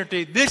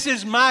opportunity. This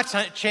is my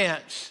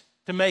chance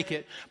to make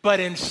it. But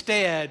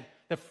instead,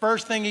 the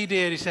first thing he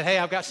did, he said, hey,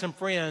 I've got some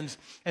friends,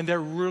 and they're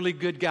really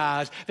good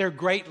guys. They're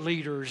great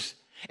leaders.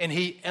 And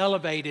he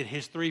elevated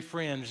his three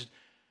friends,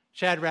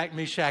 Shadrach,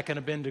 Meshach, and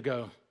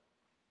Abednego.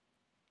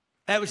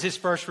 That was his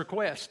first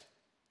request.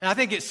 And I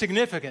think it's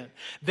significant.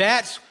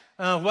 That's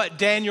what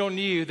Daniel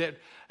knew,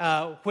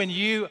 that when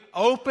you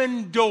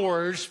open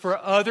doors for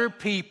other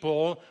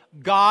people,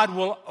 God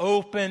will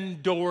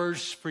open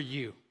doors for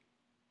you.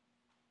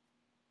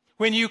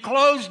 When you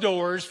close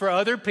doors for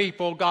other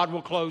people, God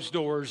will close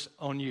doors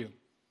on you.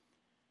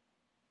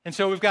 And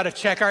so we've got to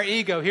check our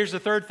ego. Here's the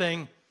third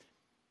thing.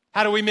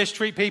 How do we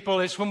mistreat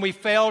people? It's when we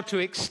fail to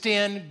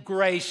extend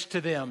grace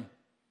to them.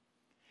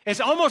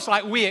 It's almost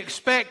like we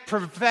expect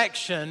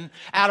perfection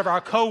out of our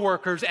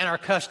coworkers and our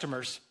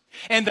customers.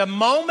 And the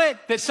moment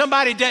that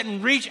somebody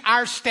doesn't reach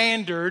our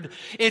standard,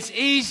 it's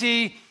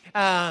easy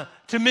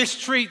to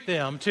mistreat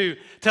them, to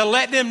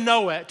let them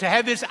know it, to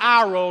have this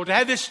eye roll, to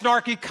have this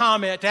snarky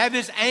comment, to have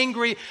this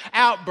angry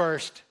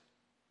outburst.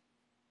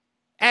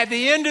 At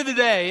the end of the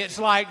day, it's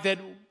like that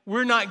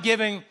we're not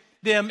giving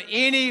them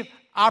any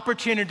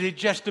opportunity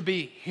just to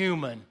be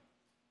human.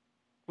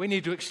 We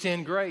need to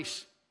extend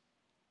grace.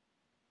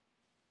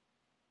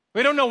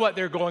 We don't know what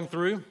they're going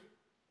through.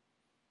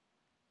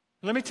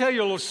 Let me tell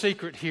you a little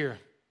secret here.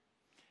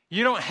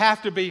 You don't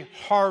have to be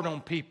hard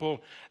on people.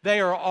 They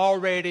are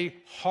already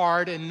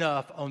hard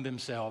enough on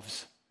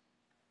themselves.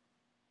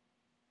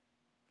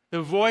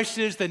 The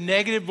voices, the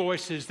negative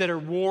voices that are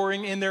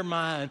warring in their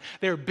mind,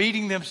 they're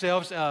beating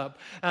themselves up.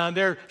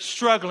 They're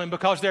struggling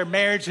because their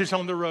marriage is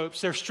on the ropes.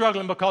 They're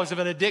struggling because of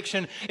an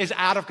addiction is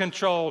out of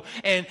control.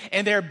 And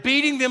they're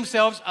beating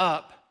themselves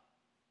up.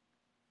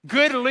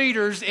 Good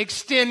leaders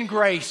extend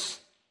grace.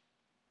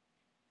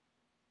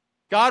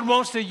 God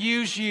wants to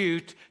use you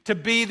to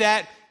be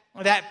that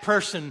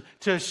person,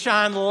 to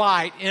shine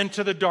light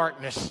into the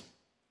darkness.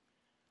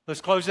 Let's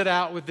close it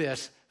out with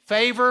this.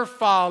 Favor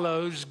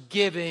follows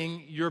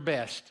giving your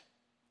best.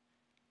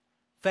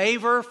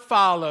 Favor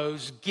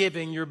follows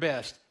giving your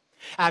best.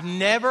 I've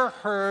never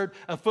heard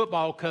a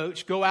football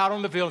coach go out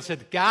on the field and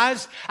said,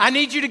 guys, I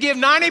need you to give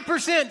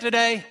 90%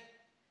 today.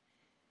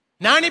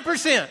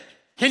 90%.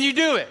 Can you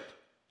do it?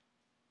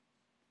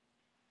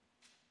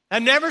 I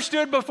never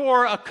stood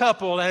before a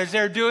couple as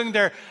they're doing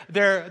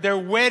their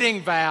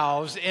wedding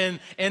vows and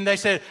they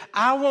said,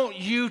 I want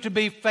you to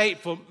be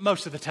faithful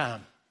most of the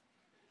time.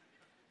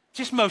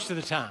 Just most of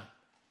the time.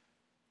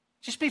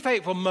 Just be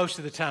faithful most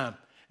of the time.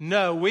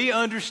 No, we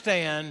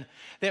understand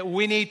that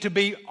we need to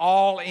be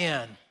all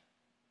in.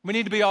 We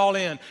need to be all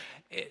in.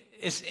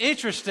 It's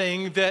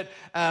interesting that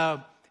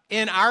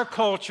in our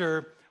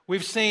culture,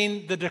 we've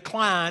seen the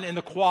decline in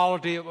the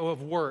quality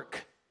of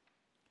work.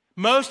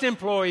 Most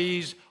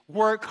employees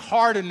work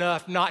hard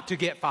enough not to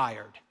get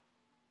fired.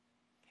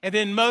 And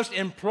then most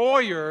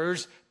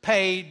employers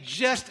pay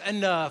just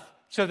enough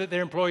so that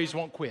their employees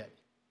won't quit.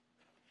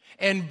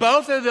 And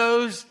both of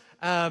those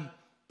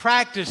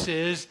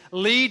practices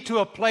lead to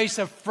a place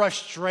of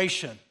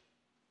frustration.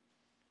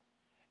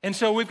 And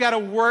so we've got to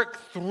work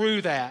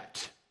through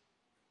that.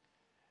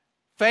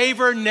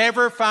 Favor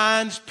never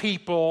finds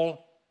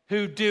people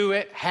who do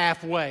it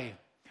halfway.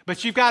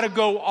 But you've got to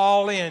go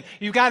all in.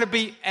 You've got to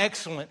be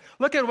excellent.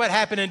 Look at what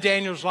happened in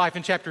Daniel's life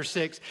in chapter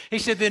 6. He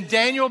said, then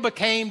Daniel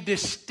became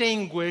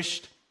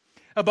distinguished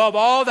above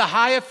all the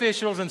high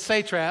officials and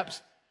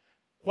satraps.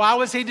 Why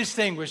was he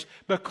distinguished?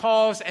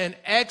 Because an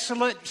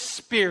excellent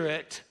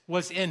spirit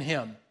was in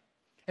him.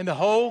 And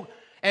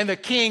the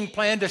king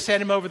planned to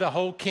set him over the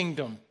whole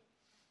kingdom.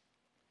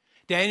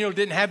 Daniel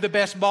didn't have the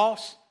best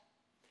boss.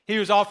 He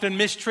was often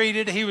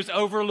mistreated. He was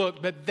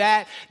overlooked. But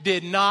that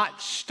did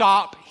not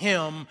stop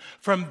him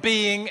from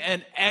being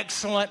an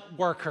excellent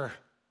worker.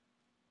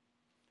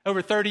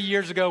 Over 30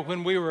 years ago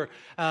when we were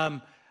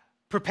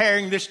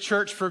preparing this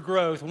church for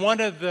growth,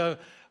 one of the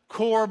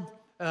core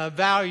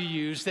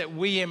values that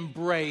we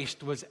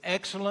embraced was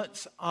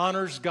excellence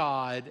honors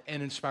God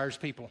and inspires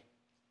people.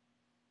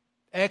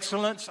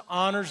 Excellence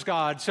honors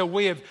God. So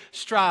we have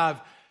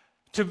strived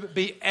to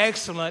be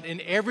excellent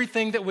in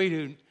everything that we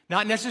do.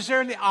 Not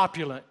necessarily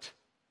opulent,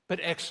 but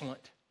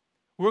excellent.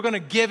 We're going to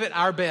give it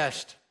our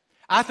best.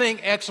 I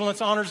think excellence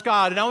honors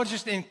God. And I want to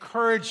just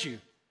encourage you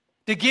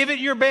to give it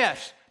your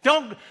best.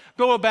 Don't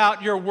go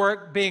about your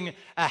work being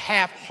a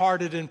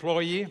half-hearted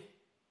employee. I'm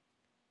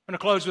going to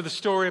close with a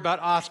story about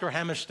Oscar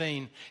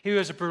Hammerstein. He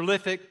was a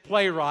prolific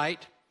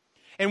playwright.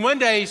 And one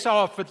day he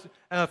saw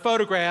a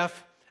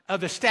photograph of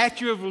the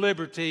Statue of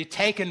Liberty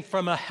taken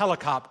from a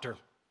helicopter.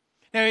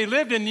 Now, he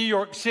lived in New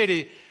York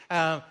City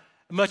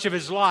much of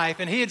his life,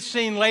 and he had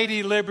seen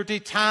Lady Liberty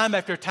time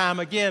after time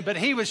again, but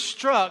he was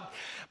struck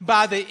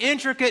by the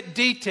intricate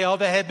detail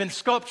that had been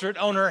sculptured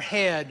on her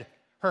head,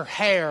 her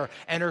hair,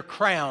 and her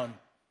crown.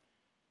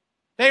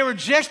 They were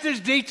just as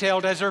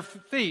detailed as her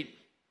feet.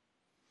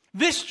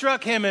 This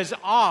struck him as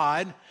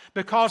odd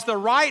because the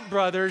Wright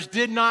brothers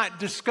did not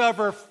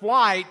discover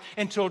flight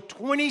until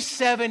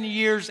 27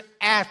 years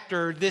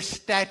after this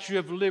Statue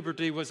of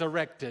Liberty was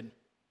erected.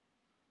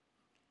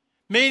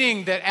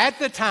 Meaning that at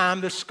the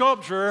time, the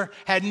sculptor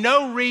had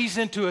no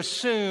reason to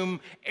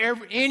assume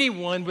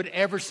anyone would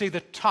ever see the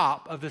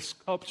top of the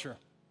sculpture.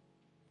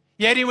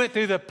 Yet he went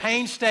through the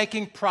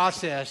painstaking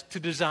process to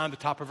design the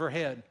top of her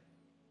head.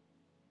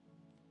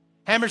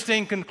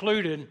 Hammerstein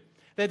concluded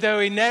that though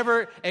he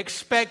never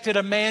expected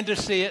a man to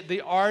see it, the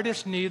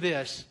artist knew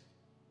this: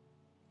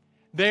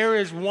 there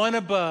is one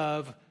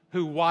above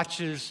who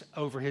watches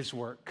over his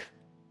work.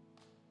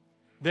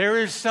 There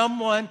is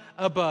someone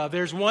above.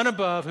 There's one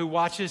above who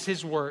watches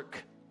his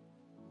work.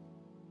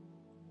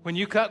 When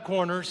you cut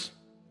corners,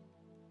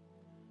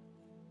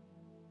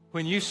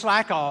 when you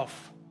slack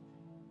off,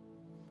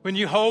 when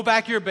you hold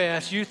back your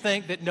best, you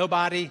think that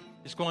nobody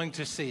is going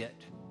to see it.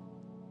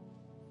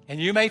 And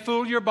you may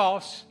fool your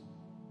boss,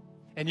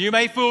 and you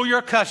may fool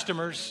your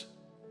customers,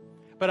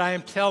 but I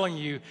am telling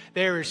you,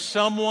 there is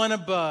someone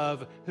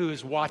above who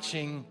is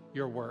watching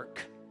your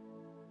work.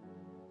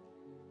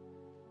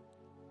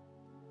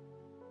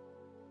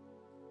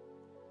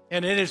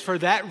 And it is for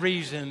that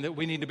reason that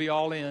we need to be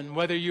all in,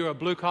 whether you're a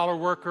blue-collar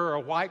worker or a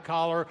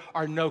white-collar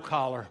or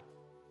no-collar.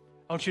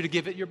 I want you to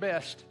give it your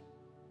best.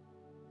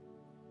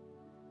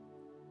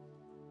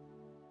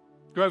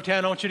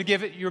 Grovetown, I want you to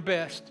give it your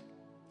best.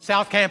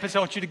 South Campus, I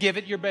want you to give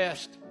it your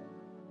best.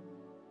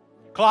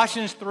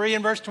 Colossians 3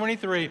 and verse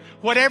 23,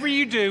 whatever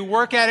you do,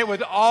 work at it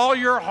with all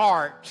your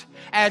heart,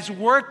 as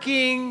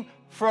working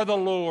for the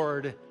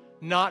Lord,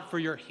 not for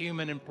your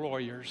human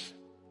employers.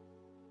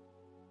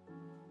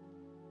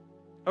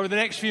 Over the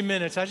next few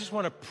minutes, I just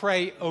want to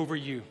pray over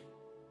you,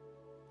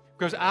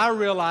 because I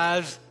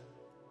realize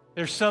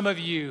there's some of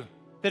you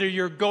that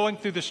you're going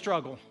through the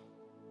struggle,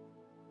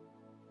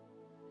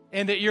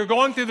 and that you're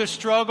going through the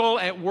struggle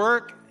at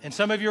work, and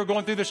some of you are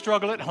going through the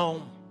struggle at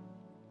home.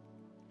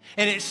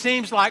 And it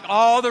seems like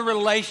all the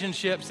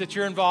relationships that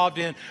you're involved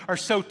in are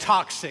so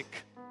toxic.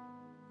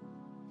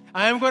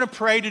 I am going to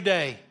pray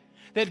today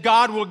that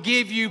God will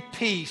give you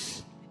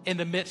peace in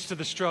the midst of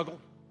the struggle.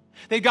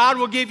 That God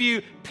will give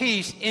you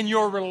peace in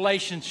your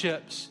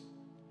relationships.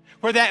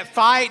 Where that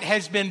fight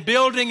has been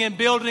building and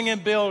building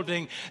and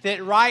building,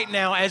 that right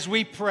now as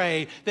we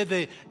pray, that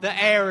the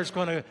air is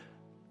going to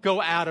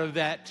go out of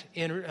that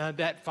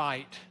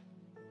fight.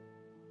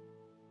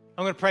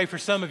 I'm going to pray for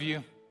some of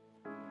you,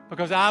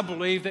 because I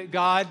believe that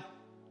God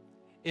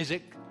is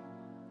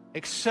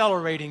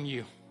accelerating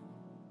you.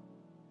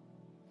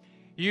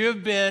 You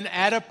have been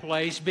at a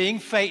place being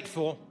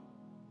faithful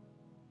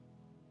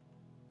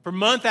for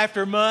month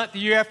after month,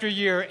 year after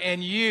year,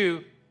 and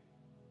you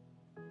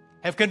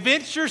have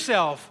convinced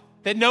yourself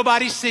that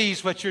nobody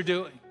sees what you're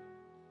doing.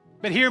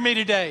 But hear me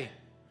today.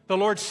 The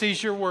Lord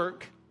sees your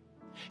work.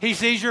 He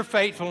sees your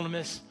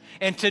faithfulness.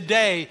 And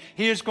today,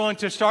 He is going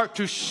to start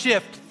to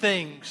shift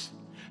things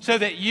so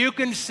that you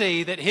can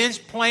see that His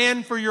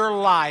plan for your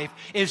life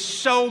is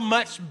so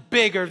much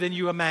bigger than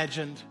you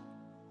imagined.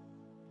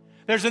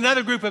 There's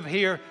another group of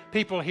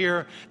people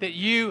here that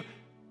you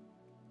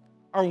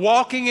are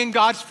walking in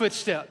God's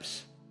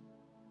footsteps.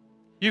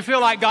 You feel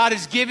like God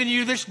has given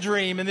you this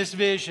dream and this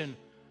vision,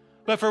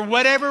 but for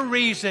whatever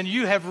reason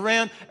you have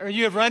run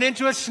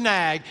into a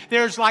snag.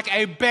 There's like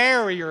a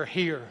barrier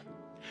here.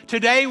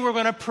 Today we're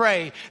going to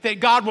pray that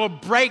God will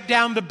break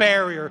down the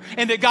barrier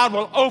and that God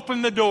will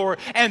open the door,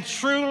 and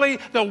truly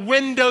the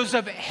windows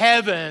of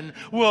heaven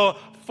will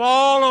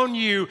fall on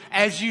you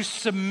as you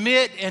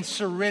submit and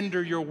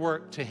surrender your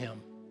work to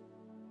Him.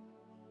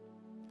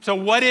 So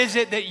what is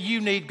it that you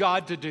need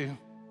God to do?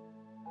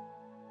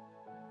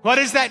 What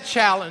is that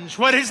challenge?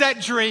 What is that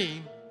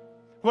dream?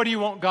 What do you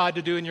want God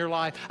to do in your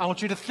life? I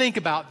want you to think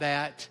about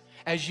that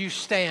as you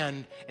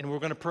stand, and we're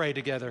going to pray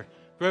together.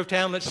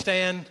 Grovetown, let's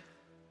stand.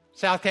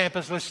 South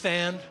Campus, let's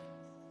stand.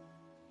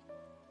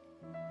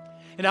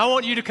 And I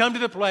want you to come to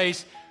the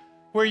place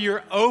where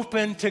you're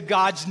open to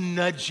God's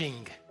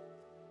nudging.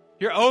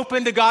 You're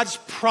open to God's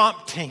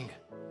prompting.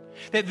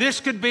 That this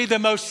could be the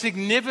most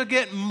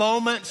significant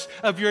moments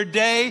of your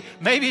day,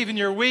 maybe even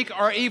your week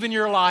or even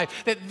your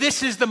life. That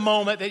this is the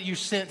moment that you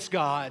sense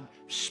God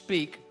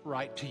speak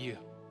right to you.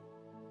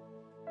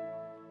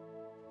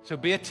 So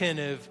be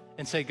attentive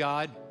and say,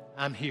 God,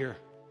 I'm here.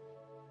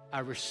 I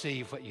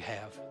receive what you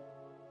have.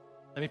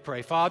 Let me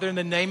pray. Father, in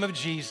the name of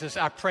Jesus,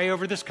 I pray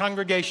over this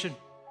congregation.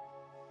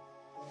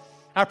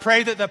 I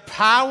pray that the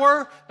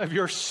power of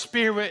your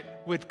Spirit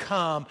would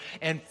come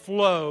and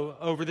flow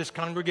over this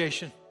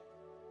congregation.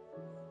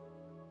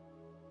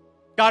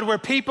 God, where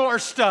people are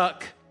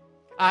stuck,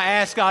 I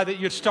ask, God, that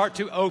you'd start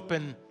to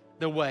open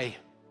the way.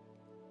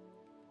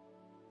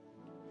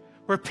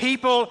 Where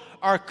people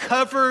are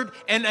covered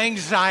in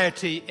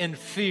anxiety and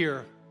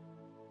fear,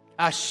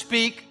 I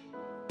speak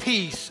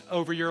peace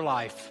over your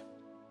life.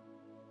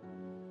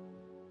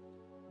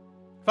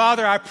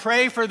 Father, I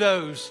pray for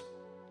those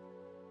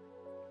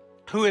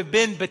who have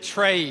been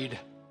betrayed.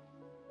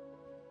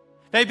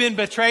 They've been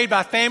betrayed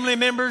by family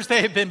members.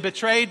 They have been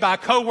betrayed by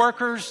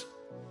coworkers.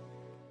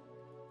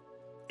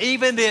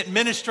 Even the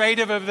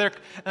administration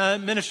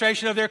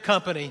of their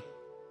company.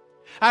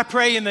 I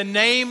pray in the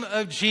name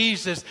of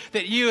Jesus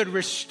that you would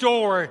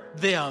restore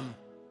them.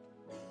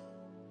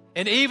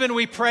 And even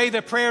we pray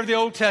the prayer of the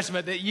Old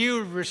Testament that you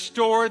would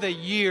restore the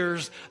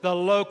years the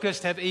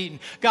locusts have eaten.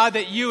 God,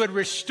 that you would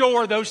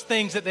restore those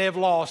things that they have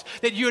lost.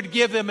 That you would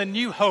give them a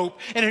new hope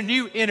and a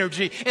new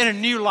energy and a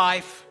new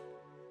life.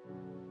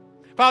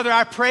 Father,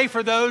 I pray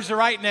for those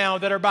right now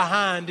that are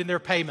behind in their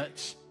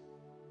payments.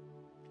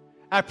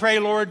 I pray,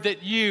 Lord,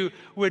 that you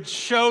would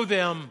show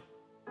them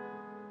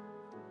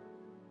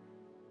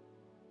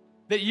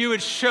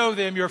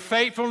your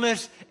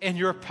faithfulness and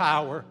your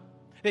power.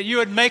 That you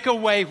would make a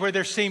way where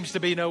there seems to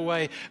be no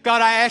way.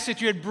 God, I ask that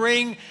you would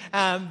bring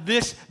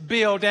this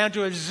bill down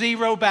to a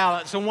zero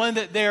balance, the one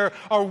that they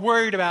are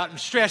worried about and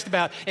stressed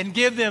about, and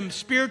give them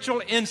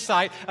spiritual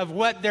insight of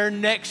what their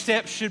next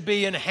steps should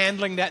be in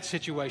handling that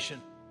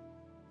situation.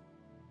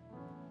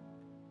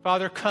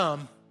 Father,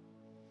 come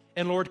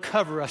and Lord,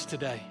 cover us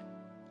today.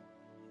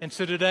 And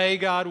so today,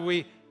 God,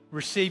 we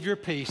receive your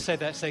peace. Say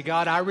that. Say,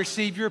 God, I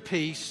receive your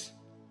peace.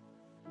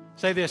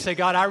 Say this. Say,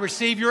 God, I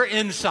receive your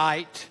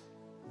insight.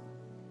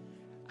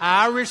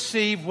 I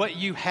receive what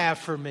you have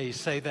for me.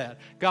 Say that.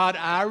 God,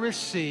 I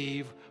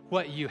receive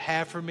what you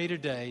have for me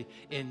today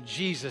in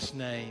Jesus'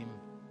 name.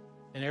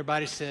 And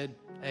everybody said,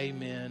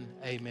 amen,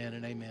 amen,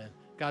 and amen.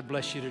 God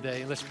bless you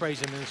today. Let's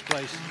praise him in this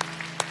place.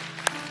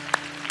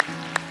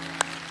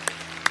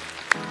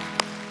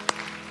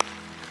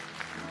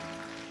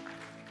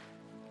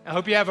 I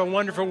hope you have a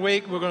wonderful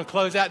week. We're going to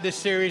close out this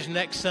series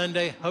next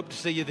Sunday. Hope to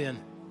see you then.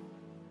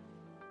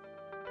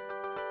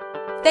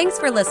 Thanks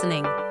for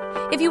listening.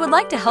 If you would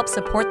like to help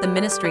support the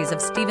ministries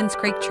of Stevens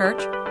Creek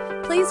Church,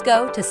 please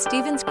go to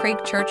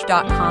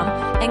StevensCreekChurch.com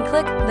and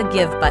click the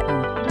Give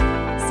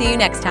button. See you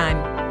next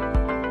time.